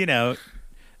 you know,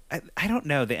 I don't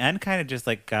know. The end kind of just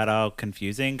like got all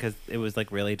confusing because it was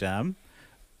like really dumb.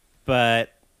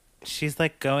 But she's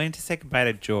like going to say goodbye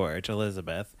to George,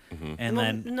 Elizabeth. And Well,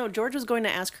 then, no, George was going to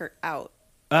ask her out.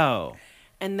 oh,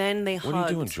 And then they hugged. What are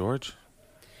you doing, George?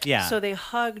 yeah. So they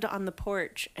hugged on the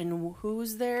porch. And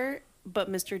who's there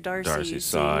but Mr. Darcy? Darcy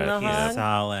saw seeing it, the yeah. hug?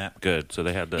 Solid. Good. So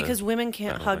they had the Because women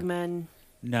can't That hug hug. men.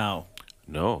 No.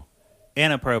 no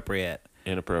Inappropriate.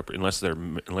 inappropriate unless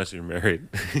you're married.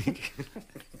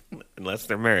 Unless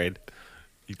they're married,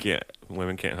 you can't.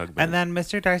 Women can't hug men. And then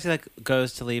Mr. Darcy like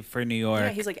goes to leave for New York. Yeah,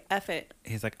 he's like, F it.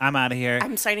 He's like, I'm out of here.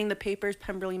 I'm signing the papers.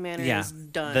 Pemberley Manor is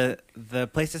done. The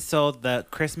place is sold. The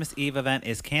Christmas Eve event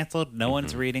is canceled. No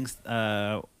one's reading.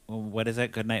 What is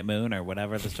it? Goodnight Moon or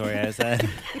whatever the story I said.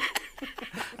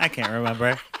 I can't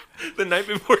remember. the night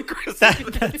before Christmas.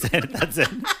 That's it. That's it.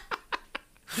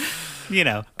 You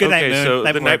know, Goodnight Okay, Moon. so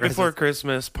the night Christmas. before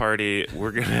Christmas party,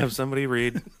 we're gonna have somebody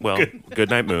read. Well,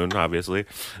 Goodnight Moon, obviously.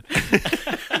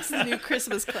 It's the new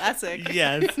Christmas classic.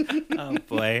 Yes. Oh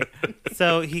boy.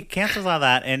 So he cancels all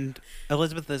that, and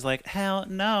Elizabeth is like, "Hell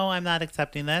no, I'm not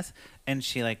accepting this." And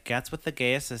she like gets with the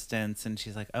gay assistants, and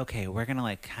she's like, "Okay, we're gonna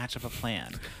like catch up a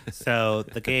plan." So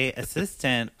the gay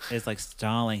assistant is like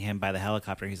stalling him by the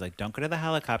helicopter. He's like, "Don't go to the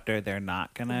helicopter. They're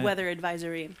not gonna." Weather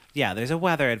advisory. Yeah, there's a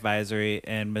weather advisory,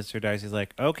 and Mr. Darcy's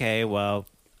like, "Okay, well,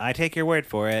 I take your word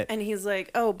for it." And he's like,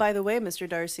 oh, by the way, Mr.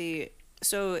 Darcy,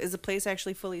 so is the place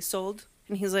actually fully sold?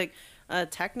 And he's like,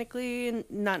 technically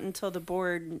not until the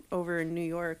board over in New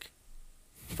York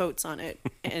votes on it.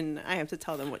 And I have to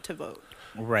tell them what to vote.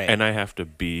 Right. And I have to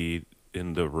be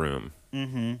in the room.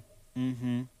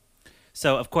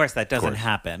 So of course that doesn't course.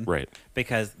 happen, Right.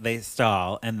 Because they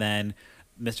stall, and then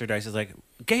Mr. Darcy's like,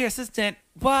 "Gay assistant,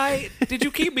 why did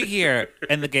you keep me here?"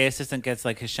 And the gay assistant gets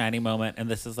like his shining moment, and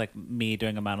this is like me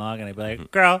doing a monologue, and I'd be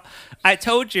like, "Girl, I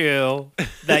told you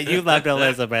that you loved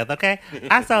Elizabeth, okay?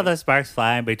 I saw the sparks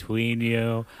flying between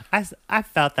you. I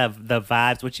felt that the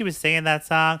vibes when she was singing that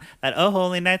song, that Oh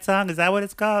Holy Night song. Is that what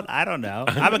it's called? I don't know.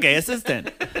 I'm a gay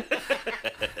assistant.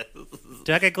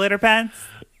 Do I get glitter pens?"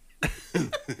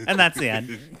 And that's the end.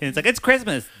 And it's like, "It's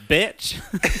Christmas, bitch."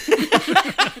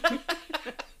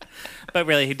 But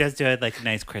really, he does do a like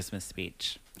nice Christmas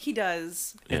speech. He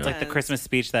does. It's like the Christmas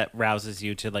speech that rouses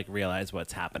you to like realize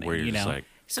what's happening. Where you're you just know? like,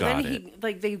 So got then it. he,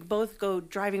 like, they both go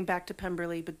driving back to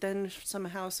Pemberley, but then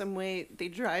somehow, some way, they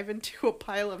drive into a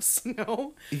pile of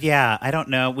snow. Yeah, I don't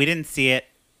know. We didn't see it.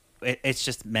 it's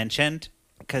just mentioned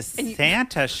because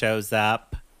Santa shows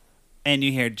up, and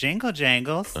you hear jingle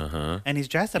jangles, and he's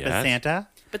dressed up as Yes. Santa.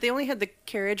 But they only had the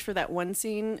carriage for that one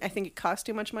scene. I think it cost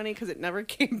too much money because it never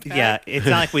came back. Yeah, it's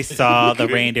not like we saw the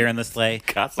reindeer in the sleigh.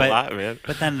 Costs but, a lot, man.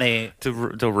 But then they, To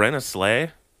rent a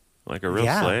sleigh, like a real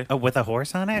sleigh, with a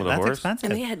horse on it. With a That's horse?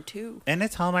 expensive. And they had two. And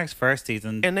it's Hallmark's first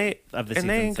season and they of the and season,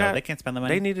 they ain't so got- they can't spend the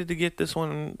money. They needed to get this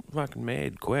one fucking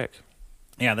made quick.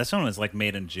 Yeah, this one was like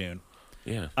made in June.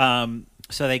 Yeah.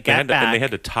 So they They get had to, back. and they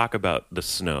had to talk about the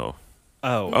snow.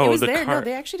 oh, Oh, it was the there. car- No,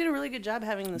 they actually did a really good job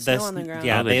having the the snow s- on the ground.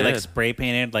 Yeah, Oh, they they like did. spray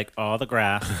painted like all the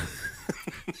grass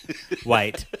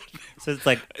white. So it's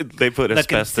like They put the asbestos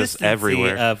consistency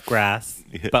everywhere. of grass,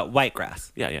 but white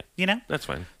grass. yeah. You know. That's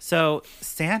fine. So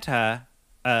Santa,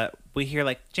 we hear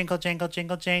like jingle, jingle,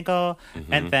 jingle, jingle,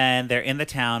 Mm-hmm. and then they're in the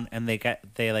town, and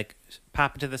they like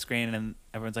pop into the screen, and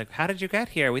everyone's like, "How did you get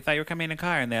here? We thought you were coming in a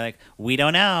car." And they're like, "We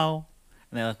don't know."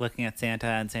 And they're like looking at Santa,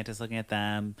 and Santa's looking at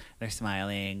them. They're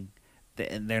smiling.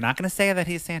 They're not going to say that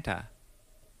he's Santa.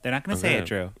 They're not going to say Okay. it,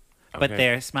 Drew. But Okay.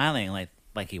 they're smiling like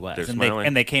he was, They're and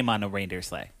smiling. they came on a reindeer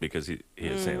sleigh. Because he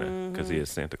is Santa. Because he is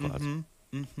Santa Claus.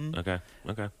 Mm-hmm. Okay.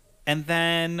 And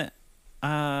then,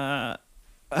 I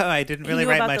didn't He really knew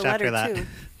write about much the after letter that. too.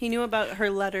 He knew about her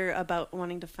letter about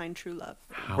wanting to find true love.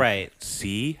 Right.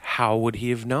 See, how would he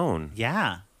have known?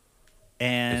 Yeah.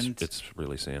 And It's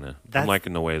really Santa. That's- I'm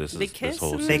liking the way this They is. This kiss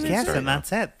whole and they then season's kiss, starting and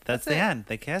that's it. That's That's the it. end.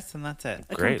 They kiss, and that's it.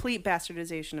 A Great. complete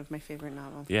bastardization of my favorite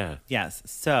novel. Yeah. Yes.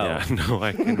 So Yeah. No,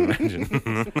 I can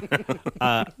imagine.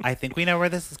 I think we know where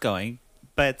this is going.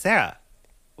 But Sarah,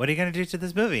 what are you going to do to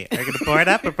this movie? Are you going to pour it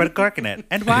up or put a cork in it?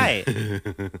 And why?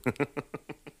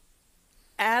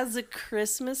 As a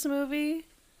Christmas movie,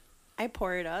 I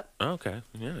pour it up. Okay.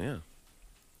 Yeah.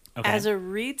 Okay. As a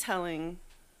retelling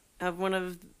of one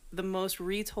of the most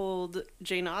retold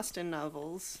Jane Austen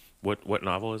novels, What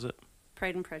novel is it?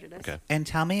 Pride and Prejudice. Okay. and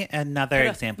tell me another Put a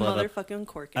example of motherfucking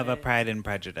cork in a it. Pride and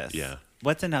Prejudice. Yeah.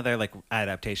 What's another like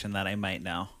adaptation that I might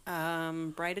know?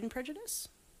 Bride and Prejudice.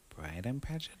 Pride and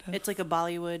Prejudice. It's like a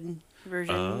Bollywood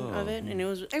version of it, and it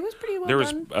was pretty well There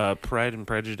was done. Pride and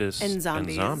Prejudice And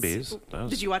Zombies. That was-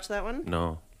 Did you watch that one?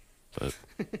 No. But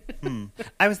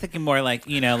I was thinking more like,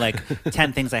 like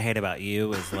 10 Things I Hate About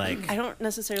You is like, I don't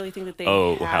necessarily think that they.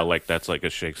 how have- like that's like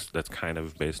that's kind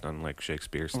of based on like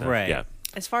Shakespeare stuff. Right. Yeah.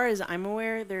 As far as I'm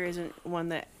aware, there isn't one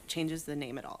that changes the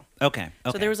name at all. okay.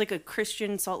 So there was like a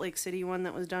Christian Salt Lake City one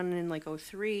that was done in like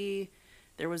 2003.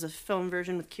 There was a film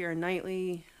version with Keira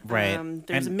Knightley. Right.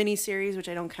 There's And- a mini series which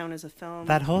I don't count as a film.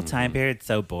 that whole time period's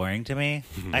so boring to me.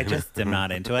 I just am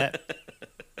not into it.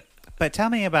 But tell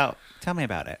me about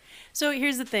it. So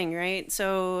here's the thing, right?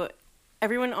 So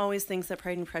everyone always thinks that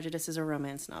Pride and Prejudice is a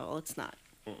romance novel. It's not.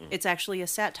 It's actually a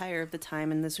satire of the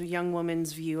time and this young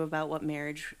woman's view about what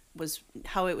marriage was,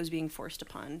 how it was being forced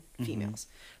upon females.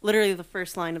 Literally, the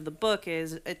first line of the book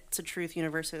is, "It's a truth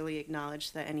universally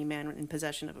acknowledged that any man in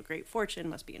possession of a great fortune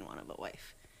must be in want of a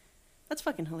wife." That's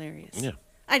fucking hilarious. Yeah.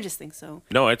 I just think so.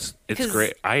 No, it's 'Cause-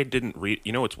 great. I didn't read.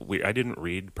 You know, it's weird. I didn't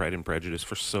read Pride and Prejudice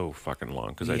for so fucking long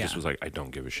because I just Yeah. was like, I don't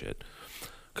give a shit.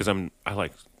 Because I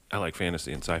like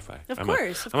fantasy and sci-fi. Of I'm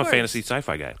course, I'm a of fantasy course.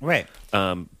 sci-fi guy. Right.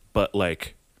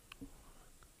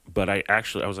 But I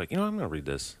was like, I'm gonna read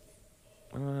this.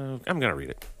 I'm gonna read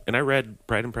it, and I read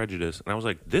Pride and Prejudice, and I was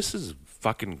like, this is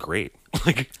fucking great.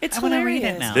 Like It's I wanna hilarious.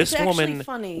 read it now. this It's actually woman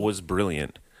funny. was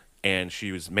brilliant, and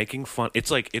she was making fun.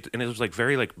 It's like and it was like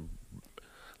very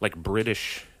like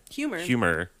British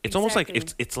humor. It's almost like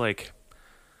Exactly. it's like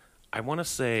I want to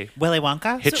say Willy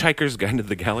Wonka? Hitchhiker's Guide to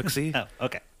the Galaxy Oh,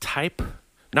 okay. type,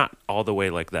 not all the way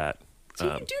like that.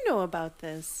 So you do know about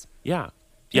this. Yeah,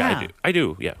 Yeah. I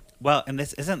do. Yeah, Well, and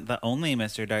this isn't the only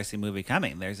Mr. Darcy movie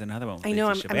coming. There's another one with I know.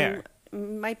 Lisa Chabert.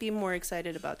 Might be more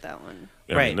excited about that one.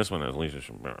 I Right. mean, this one has Lisa.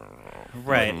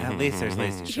 Right. At least there's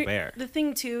Lisa Here- Chabert. The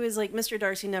thing too is like Mr.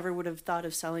 Darcy never would have thought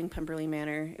of selling Pemberley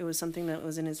Manor. It was something that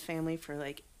was in his family for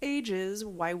like ages.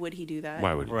 Why would he do that?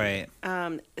 Why would he? Right.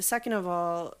 Second of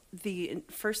all, the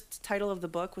first title of the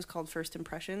book was called First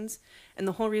Impressions, and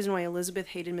the whole reason why Elizabeth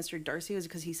hated Mr. Darcy was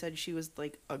because he said she was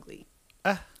like ugly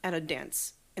at a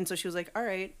dance. And so she was like, all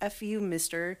right, F you,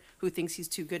 mister, who thinks he's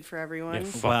too good for everyone. Yeah,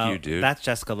 fuck you, dude. That's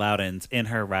Jessica Loudon's in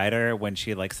her rider when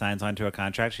she like signs onto a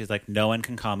contract. She's like, no one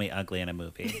can call me ugly in a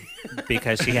movie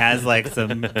because she has like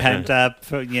some pent up,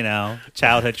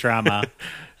 childhood trauma.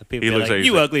 People He be looks like, like-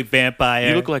 you ugly vampire.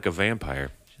 You look like a vampire.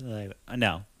 She's like,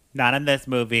 no, not in this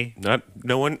movie.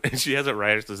 No one. She has a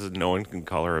writer that says no one can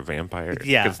call her a vampire.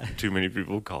 Yeah. because too many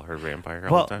people call her a vampire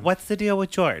all Well, the time. what's the deal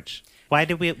with George? Why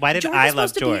did George I was love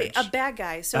supposed to George? be a bad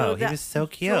guy. So he was so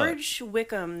cute. George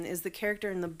Wickham is the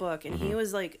character in the book, and he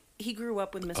was like, he grew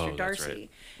up with Mr. Oh, that's Darcy, right.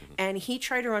 and he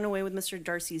tried to run away with Mr.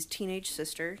 Darcy's teenage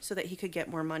sister so that he could get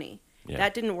more money. Yeah.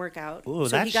 That didn't work out. Ooh,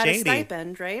 so he that's got shady. a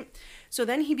stipend, right? So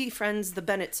then he befriends the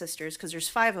Bennett sisters because there's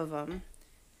 5 of them.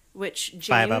 Which Five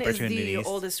Jane is the opportunities.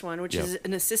 oldest one, which Yep. is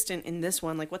an assistant in this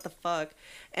one. Like, what the fuck?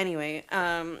 Anyway,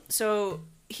 so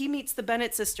he meets the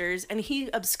Bennett sisters, and he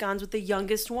absconds with the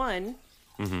youngest one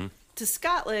to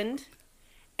Scotland.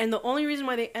 And the only reason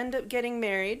why they end up getting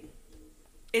married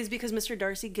is because Mr.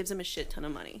 Darcy gives him a shit ton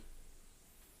of money.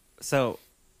 So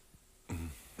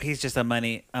he's just a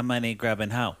money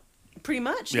grubbing hoe. Pretty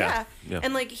much, Yeah, yeah. yeah.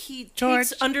 And like he George.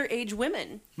 takes underage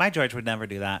women. My George would never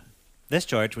do that. This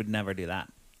George would never do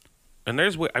that. And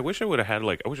I wish I would have had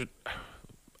like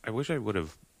I wish I would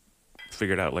have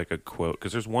figured out like a quote,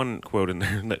 because there's one quote in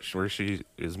there where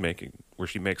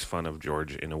she makes fun of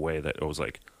George in a way that was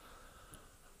like,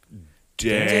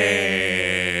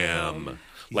 damn.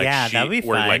 Like Yeah, that'd be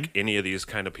Or fun. like any of these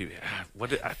kind of people.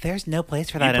 There's no place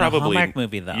for that in a Hallmark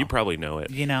movie, though. You probably know it.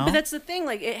 You know? But that's the thing,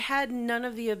 like it had none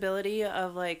of the ability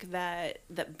of like that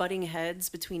butting heads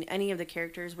between any of the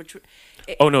characters, which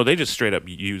Oh no, they just straight up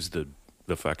use the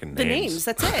fucking the names. names.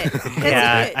 That's it. That's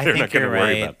Yeah, it. I They're think not going to you're worry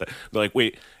right. about that. They're like,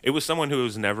 wait, it was someone who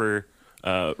has never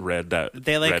read that.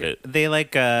 They Reddit.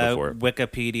 before.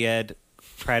 Wikipedia'd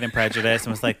Pride and Prejudice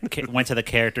and was like went to the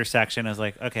character section. I was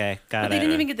like, okay, got But they it.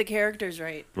 didn't even get the characters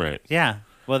right. Right. Yeah.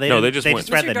 Well, they No, didn't- they just went-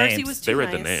 read Mr. the Darcy names. was They too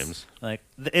read the nice. names. Like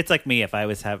it's like me if I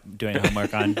was doing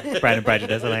homework on Pride and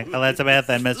Prejudice. I'm like Elizabeth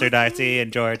and Mr. Darcy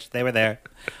and George. They were there.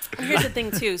 And here's the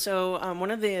thing too. So one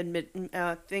of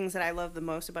the things that I love the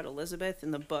most about Elizabeth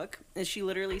in the book is she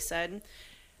literally said,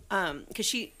 because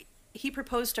he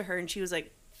proposed to her and she was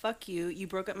like, "Fuck you! You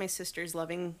broke up my sister's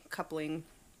loving coupling."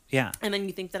 Yeah. And then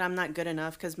you think that I'm not good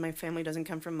enough because my family doesn't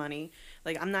come from money.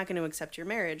 Like, I'm not going to accept your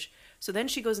marriage. So then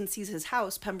she goes and sees his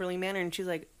house, Pemberley Manor, and she's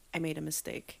like, I made a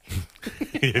mistake.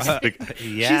 Yeah. She's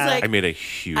like, I made a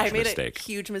huge I made mistake. a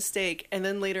huge mistake. And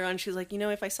then later on, she's like,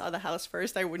 if I saw the house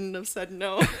first, I wouldn't have said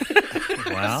no.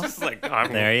 Well, It's like, oh,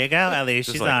 I'm- there you go. At least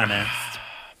Just she's like, honest.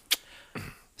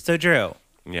 So, Drew,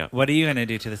 Yeah. what are you going to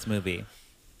do to this movie?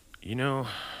 You know,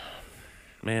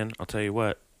 man, I'll tell you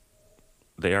what.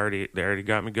 They already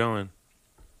got me going.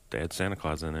 They had Santa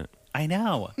Claus in it. I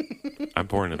know. I'm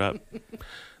pouring it up.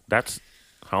 That's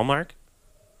Hallmark.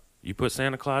 You put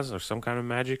Santa Claus or some kind of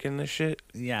magic in this shit.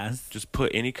 Yes. Just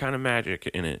put any kind of magic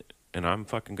in it, and I'm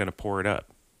fucking gonna pour it up.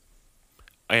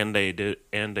 And they did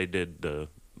the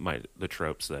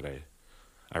tropes that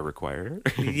I require.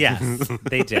 Yes,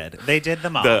 they did. They did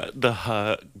them all. the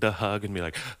hug, and be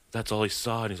like, that's all he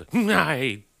saw, and he's like,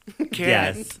 I can't.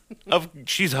 Yes.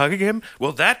 She's hugging him.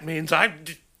 Well, that means I'm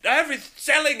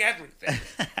selling everything.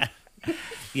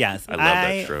 Yes, I love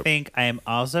that trope. think I am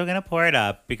also going to pour it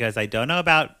up because I don't know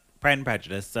about Pride and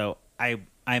Prejudice, so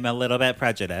I'm a little bit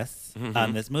prejudiced Mm-hmm.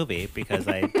 on this movie because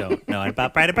I don't know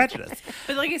about Pride and Prejudice.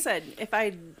 But like I said, if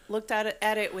I looked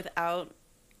at it without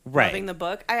Right. loving the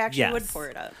book, I actually Yes. would pour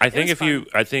it up. I It think was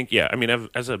fun. yeah. I mean,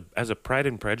 as a Pride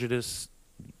and Prejudice,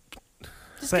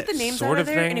 Just but get the names sort out of of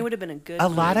there, thing. and it would have been a good. A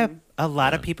lot film.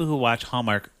 of people who watch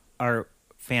Hallmark are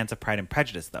fans of Pride and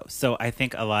Prejudice, though. So I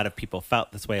think a lot of people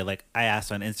felt this way. Like I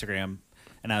asked on Instagram,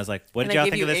 and I was like, "What And did I y'all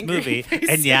gave think of you this angry movie?" faces.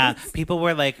 And yeah, people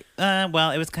were like,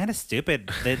 "Well, it was kind of stupid.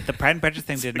 The Pride and Prejudice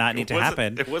thing did not need to wasn't-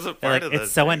 happen. it wasn't They're part like, of the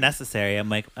it's so thing." unnecessary." I'm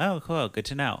like, "Oh, cool, good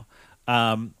to know."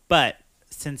 But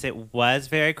since it was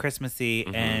very Christmassy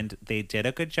Mm-hmm. and they did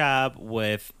a good job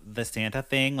with the Santa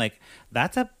thing, like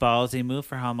that's a ballsy move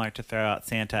for Hallmark to throw out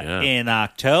Santa Yeah. in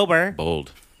October.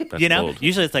 bold. That's You know, bold.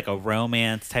 usually it's like a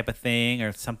romance type of thing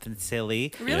or something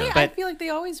silly. Really, Yeah. I But- feel like they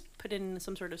always put in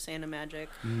some sort of Santa magic.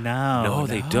 No,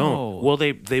 they don't. Well,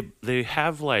 they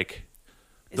have like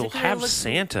Is they'll it 'cause have they look-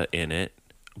 Santa in it,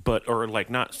 but or like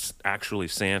not actually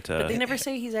Santa. But they never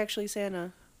say he's actually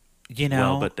Santa. you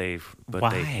know. well, but they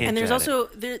why? hint And there's at also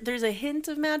there's a hint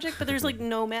of magic, but there's like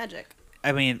no magic.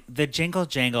 I mean, the Jingle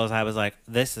Jangles. I was like,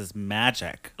 this is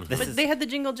magic. This But is. they had the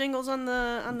jingle jingles on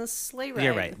the sleigh ride.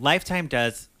 You're right. Lifetime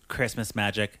does Christmas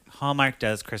magic. Hallmark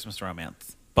does Christmas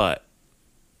romance. but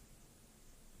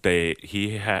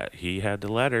he had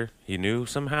the letter. He knew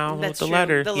somehow That's the true.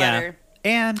 letter. The Yeah. letter.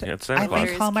 And Yeah, it's Santa I Claus. think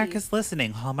Letter is Hallmark key. is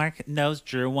listening. Hallmark knows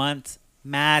Drew wants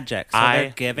magic, so I they're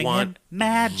giving him want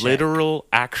magic. literal,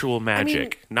 actual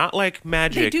magic, not like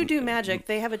magic. They do magic.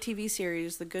 They have a TV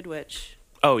series, The Good Witch.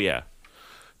 Oh yeah,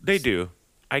 they do.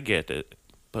 I get it,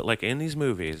 but like in these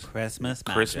movies, Christmas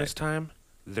magic. Christmas time,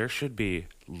 there should be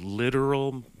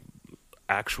literal,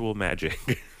 actual magic.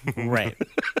 Right.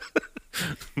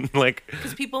 Like,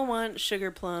 Because people want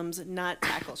sugar plums, not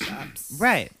tackle shops.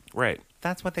 Right. right.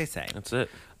 That's what they say. That's it.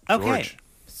 Okay. George.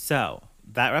 So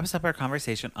that wraps up our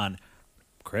conversation on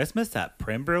Christmas at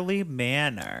Pemberley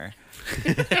Manor.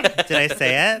 Did I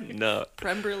say it? No.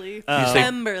 Pemberley. Oh.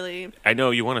 Pemberley. I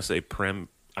know you want to say Prem.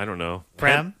 I don't know.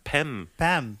 Prem?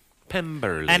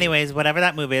 Pemberley. Anyways, whatever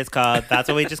that movie is called, that's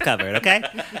what we just covered, okay?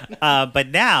 But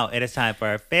now it is time for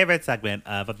our favorite segment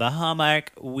of the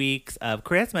Hallmark Weeks of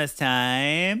Christmas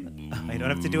Time. Oh, I don't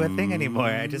have to do a thing anymore.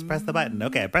 I just press the button.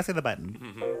 Okay, I'm pressing the button.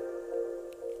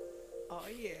 Oh,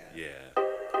 yeah. Yeah.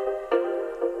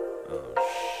 Oh,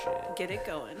 shit. Get it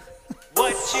going.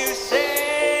 What you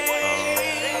say?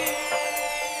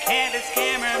 Candace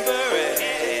Cameron Bure.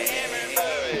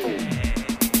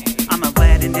 On my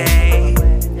wedding day,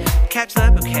 catch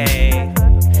the bouquet.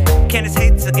 Candace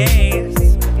hates the gays.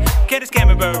 Candace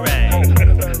Cameron Bure.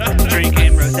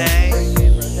 Drinking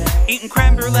rosé, eating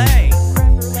creme brulee.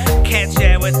 Can't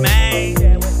share with me.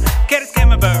 Candace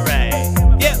Cameron Bure.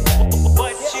 Yeah.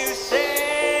 What you say?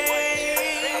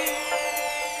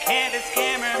 Candace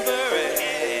Cameron Bure.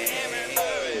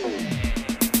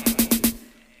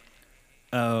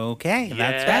 Okay,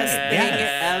 that's right.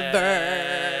 Yeah.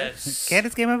 Ever.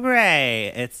 Candace Cameron Bure.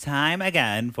 It's time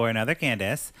again for another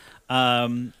Candace.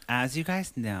 As you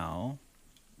guys know,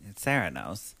 Sarah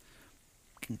knows,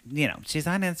 you know, she's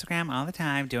on Instagram all the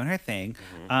time doing her thing.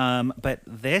 But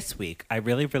this week, I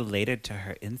really related to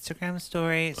her Instagram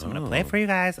story. So I'm going to play it for you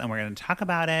guys and we're going to talk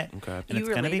about it. Okay. And You it's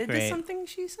going to be related to great. something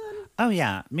she said? Oh,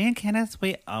 yeah. Me and Candace,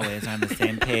 we always are on the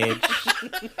same page.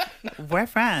 We're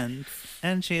friends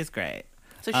and she's great.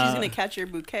 So she's going to catch your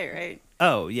bouquet, right?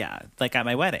 Oh, yeah. Like at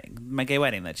my wedding, my gay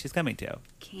wedding that she's coming to.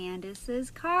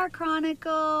 Candace's Car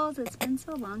Chronicles. It's been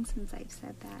so long since I've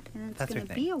said that. And it's That's going her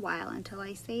to thing. be a while until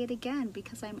I say it again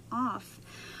because I'm off.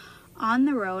 On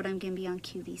the road, I'm going to be on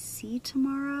QVC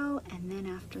tomorrow. And then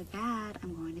after that,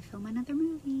 I'm going to film another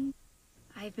movie.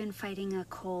 I've been fighting a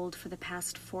cold for the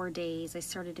past 4 days. I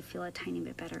started to feel a tiny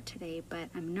bit better today, but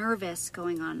I'm nervous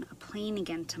going on a plane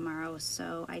again tomorrow.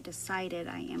 So I decided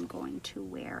I am going to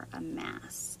wear a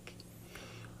mask,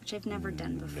 which I've never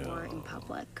done before in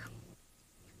public.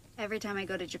 Every time I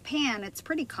go to Japan, it's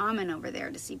pretty common over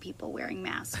there to see people wearing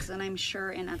masks, and I'm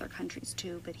sure in other countries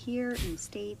too. But here in the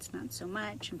States, not so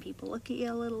much, and people look at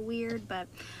you a little weird, but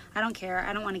I don't care.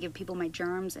 I don't want to give people my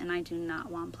germs, and I do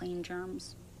not want plane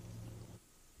germs.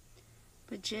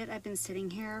 Legit, I've been sitting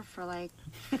here for like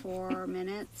 4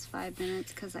 minutes, 5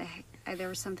 minutes, because there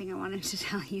was something I wanted to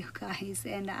tell you guys,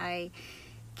 and I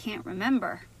can't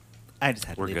remember. I just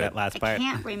had to We're leave good. that last I part.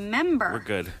 can't remember. We're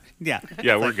good. Yeah.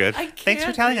 Yeah, we're good. Thanks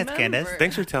for telling us, Candace.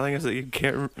 Thanks for telling us that you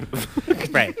can't.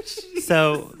 Right.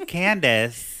 So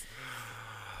Candace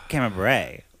Cameron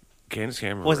Bure Candace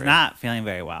Cameron was Bure. not feeling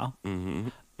very well. Mm-hmm.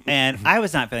 And I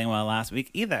was not feeling well last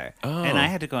week either. Oh. And I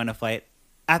had to go on a flight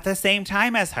at the same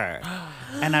time as her.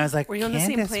 And I was like, Were you on the same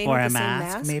Candace plane wore with a the same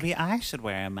mask. mask? Maybe I should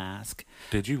wear a mask.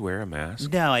 Did you wear a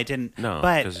mask? No, I didn't. No,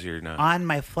 but 'cause you're not. on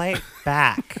my flight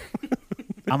back,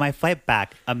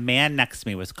 a man next to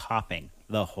me was coughing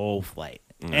the whole flight.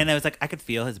 Mm. And it was like, I could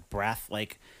feel his breath,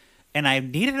 like, and I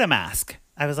needed a mask.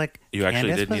 I was like, You actually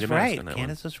Candace did was need a mask right. on that one.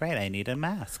 Candace was right. I need a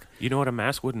mask. You know what? A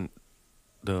mask wouldn't.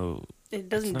 Though It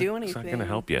doesn't not- do it's anything. not gonna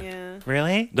help you. Yeah.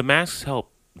 Really? the masks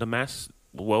help. The masks.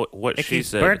 What It she keeps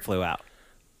said. bird flu out.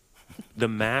 The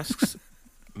masks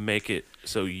make it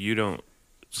so you don't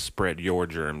spread your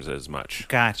germs as much.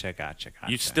 Gotcha.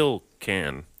 You still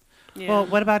can. Yeah. Well,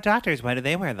 what about doctors? Why do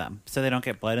they wear them? So they don't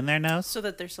get blood in their nose? So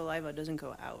that their saliva doesn't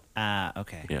go out.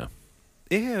 Okay. Yeah.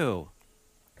 Ew.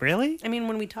 Really? I mean,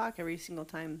 when we talk every single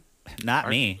time. Not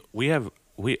me.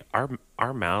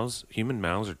 Our mouths, human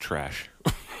mouths, are trash.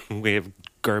 We have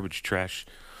garbage trash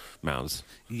mouths.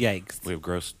 Yikes. We have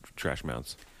gross trash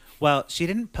mouths. Well, she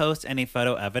didn't post any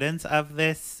photo evidence of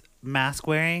this mask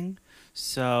wearing.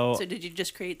 So, So did you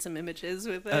just create some images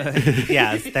with it?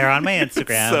 yes, they're on my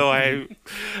Instagram. So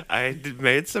I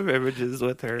made some images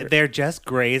with her. They're just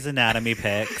Grey's Anatomy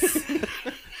pics.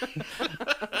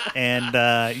 And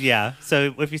yeah,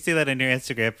 so if you see that in your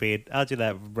Instagram feed, I'll do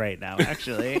that right now,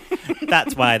 actually.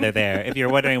 That's why they're there. If you're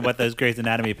wondering what those Grey's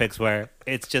Anatomy pics were,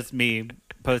 it's just me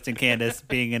posting Candace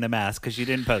being in a mask because she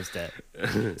didn't post it.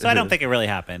 So I don't think it really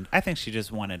happened. I think she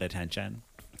just wanted attention.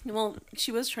 Well,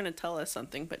 she was trying to tell us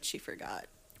something, but she forgot.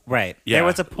 Right. Yeah, There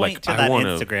was a point like, to I that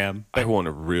wanna- Instagram. I want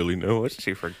to really know what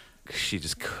she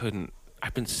just couldn't.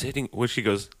 I've been sitting. What she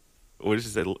goes? What did she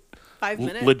say? 5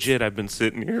 minutes. Legit, I've been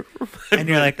sitting here. For 5 And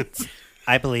you're like, minutes.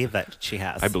 I believe that she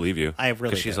has. I believe you. I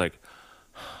really 'Cause she's do. like,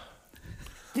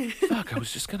 Fuck, I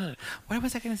was just gonna. What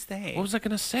was I going to say? What was I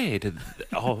gonna say to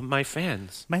all of my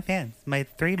fans? My fans, my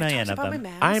 3 million Talked of about them. my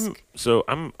mask.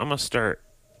 I'm gonna start.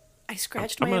 I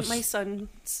scratched I'm my gonna s-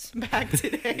 son's back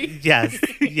today. Yes,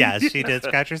 yes, she did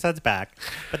scratch her son's back,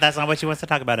 but that's not what she wants to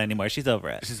talk about anymore. She's over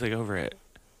it. She's like over it.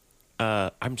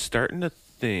 I'm starting to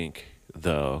think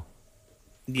though,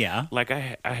 Yeah, like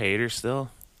I hate her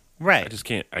still. right.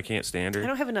 I can't stand I her.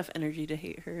 don't have enough energy to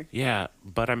hate her. Yeah,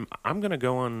 but I'm gonna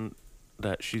go on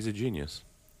that she's a genius.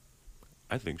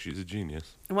 I think she's a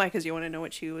genius. Why? Because you want to know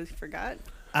what she forgot?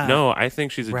 No, I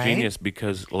think she's a right? genius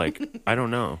because like I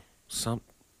don't know.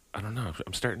 I don't know.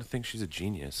 I'm starting to think she's a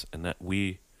genius and that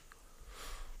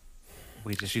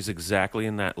she's exactly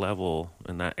in that level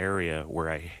in that area where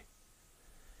I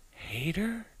hate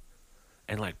her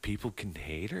and like people can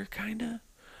hate her kind of,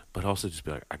 but also just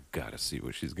be like I got to see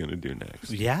what she's going to do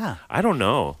next. Yeah, I don't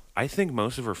know. I think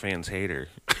most of her fans hate her.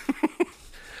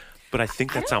 But I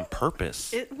think that's on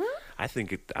purpose. I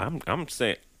think I'm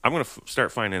saying I'm gonna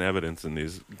start finding evidence in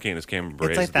these Candace Cameron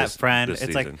it's like that friend. this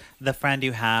It's like season. the friend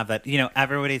you have that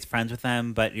everybody's friends with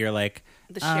them, but you're like,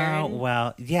 The oh, Sharon?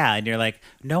 well, yeah, and you're like,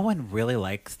 no one really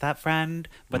likes that friend,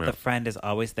 but Yeah. the friend is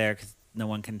always there because no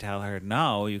one can tell her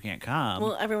no, you can't come.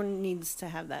 Well, everyone needs to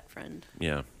have that friend.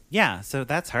 Yeah, yeah, so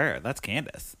that's her. That's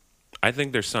Candace. I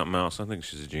think there's something else. I think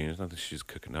she's a genius. I think she's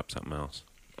cooking up something else.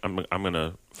 I'm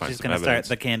gonna find She's some gonna evidence.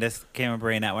 start the Candace Cameron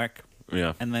Bure Network,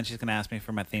 Yeah, and then she's gonna ask me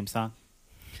for my theme song.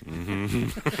 Mm-hmm.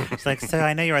 She's like, so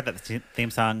I know you wrote that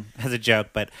theme song as a joke,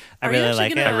 but I Are you really actually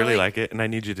like gonna- it. I really like- like it, and I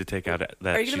need you to take out Are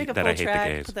that you gonna make a that full I hate the track?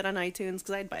 gays. Put that on iTunes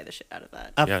because I'd buy the shit out of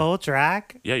that. A Yeah. full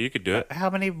track? Yeah, you could do it. How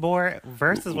many more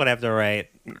verses would I have to write?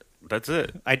 That's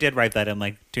it. I did write that in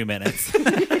like 2 minutes.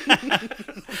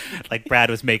 Like Brad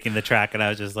was making the track, and I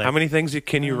was just like, How many things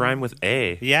can you rhyme with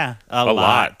a? Yeah, A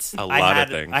lot. A lot of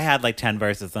things. I had like 10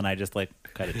 verses, and I just like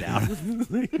cut it down.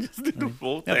 Just did the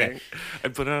full Okay. thing. I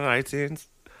put it on iTunes.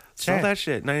 Sure. Sell that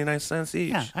shit. 99 cents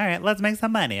each. Yeah, all right, let's make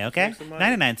some money, okay? Make some money.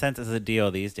 99 cents is a deal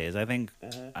these days. I think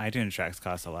iTunes tracks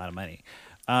cost a lot of money.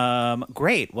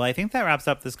 Great. Well, I think that wraps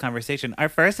up this conversation. Our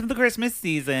first of the Christmas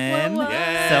season. Whoa, whoa.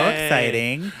 Yay. So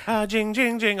exciting. Jing,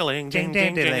 jing, jingling, jing,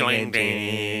 jing, jingling,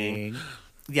 ding.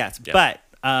 Yes, Yeah.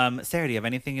 but Sarah, do you have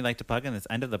anything you'd like to plug in this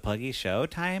end of the pluggy show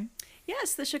time?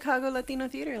 Yes, the Chicago Latino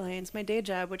Theater Alliance, my day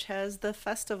job, which has the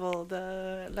festival,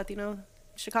 the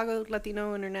Chicago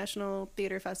Latino International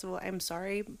Theater Festival. I'm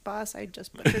sorry, boss, I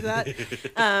just butchered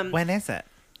that. When is it?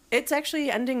 It's actually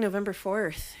ending November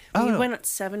 4th. Oh. We went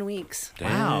 7 weeks,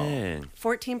 Wow. Dang.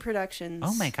 14 productions.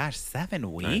 Oh my gosh,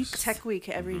 7 weeks? Tech week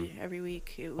every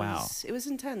week. It was Wow. It was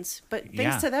intense, but thanks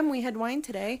Yeah. to them, we had wine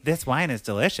today This wine is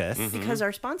delicious. because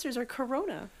our sponsors are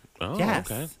Corona. Oh, Yes.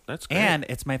 okay. That's great. And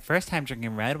it's my first time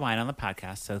drinking red wine on the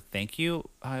podcast, so thank you.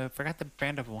 I forgot the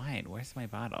brand of wine. Where's my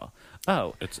bottle?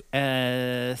 Oh, It's-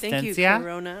 Thank you, Estancia.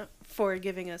 Corona, for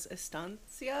giving us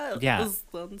Estancia. Yeah.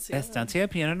 Estancia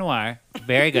Pinot Noir.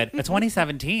 Very good. It's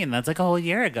 2017. That's like a whole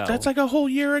year ago. That's like a whole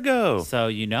year ago. So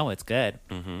you know it's good.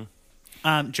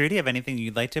 Mm-hmm. Drew, do you have anything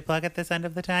you'd like to plug at this end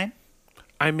of the time?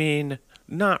 I mean,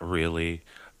 not really.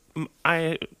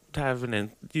 I have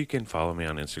you can follow me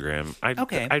on Instagram.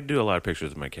 Okay. I do a lot of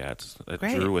pictures of my cats.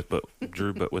 Great.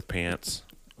 Drew but with pants.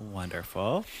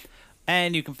 Wonderful.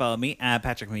 And you can follow me at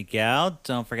Patrick Miguel.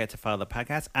 Don't forget to follow the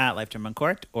podcast at Lifetime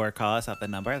Uncorked or call us at the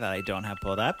number that I don't have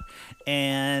pulled up.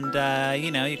 And,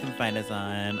 you can find us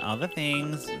on all the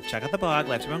things. Check out the blog,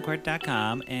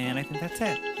 lifetimeuncorked.com. And I think that's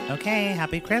it. Okay,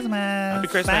 happy Christmas. Happy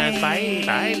Christmas. Bye.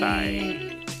 Bye. Bye.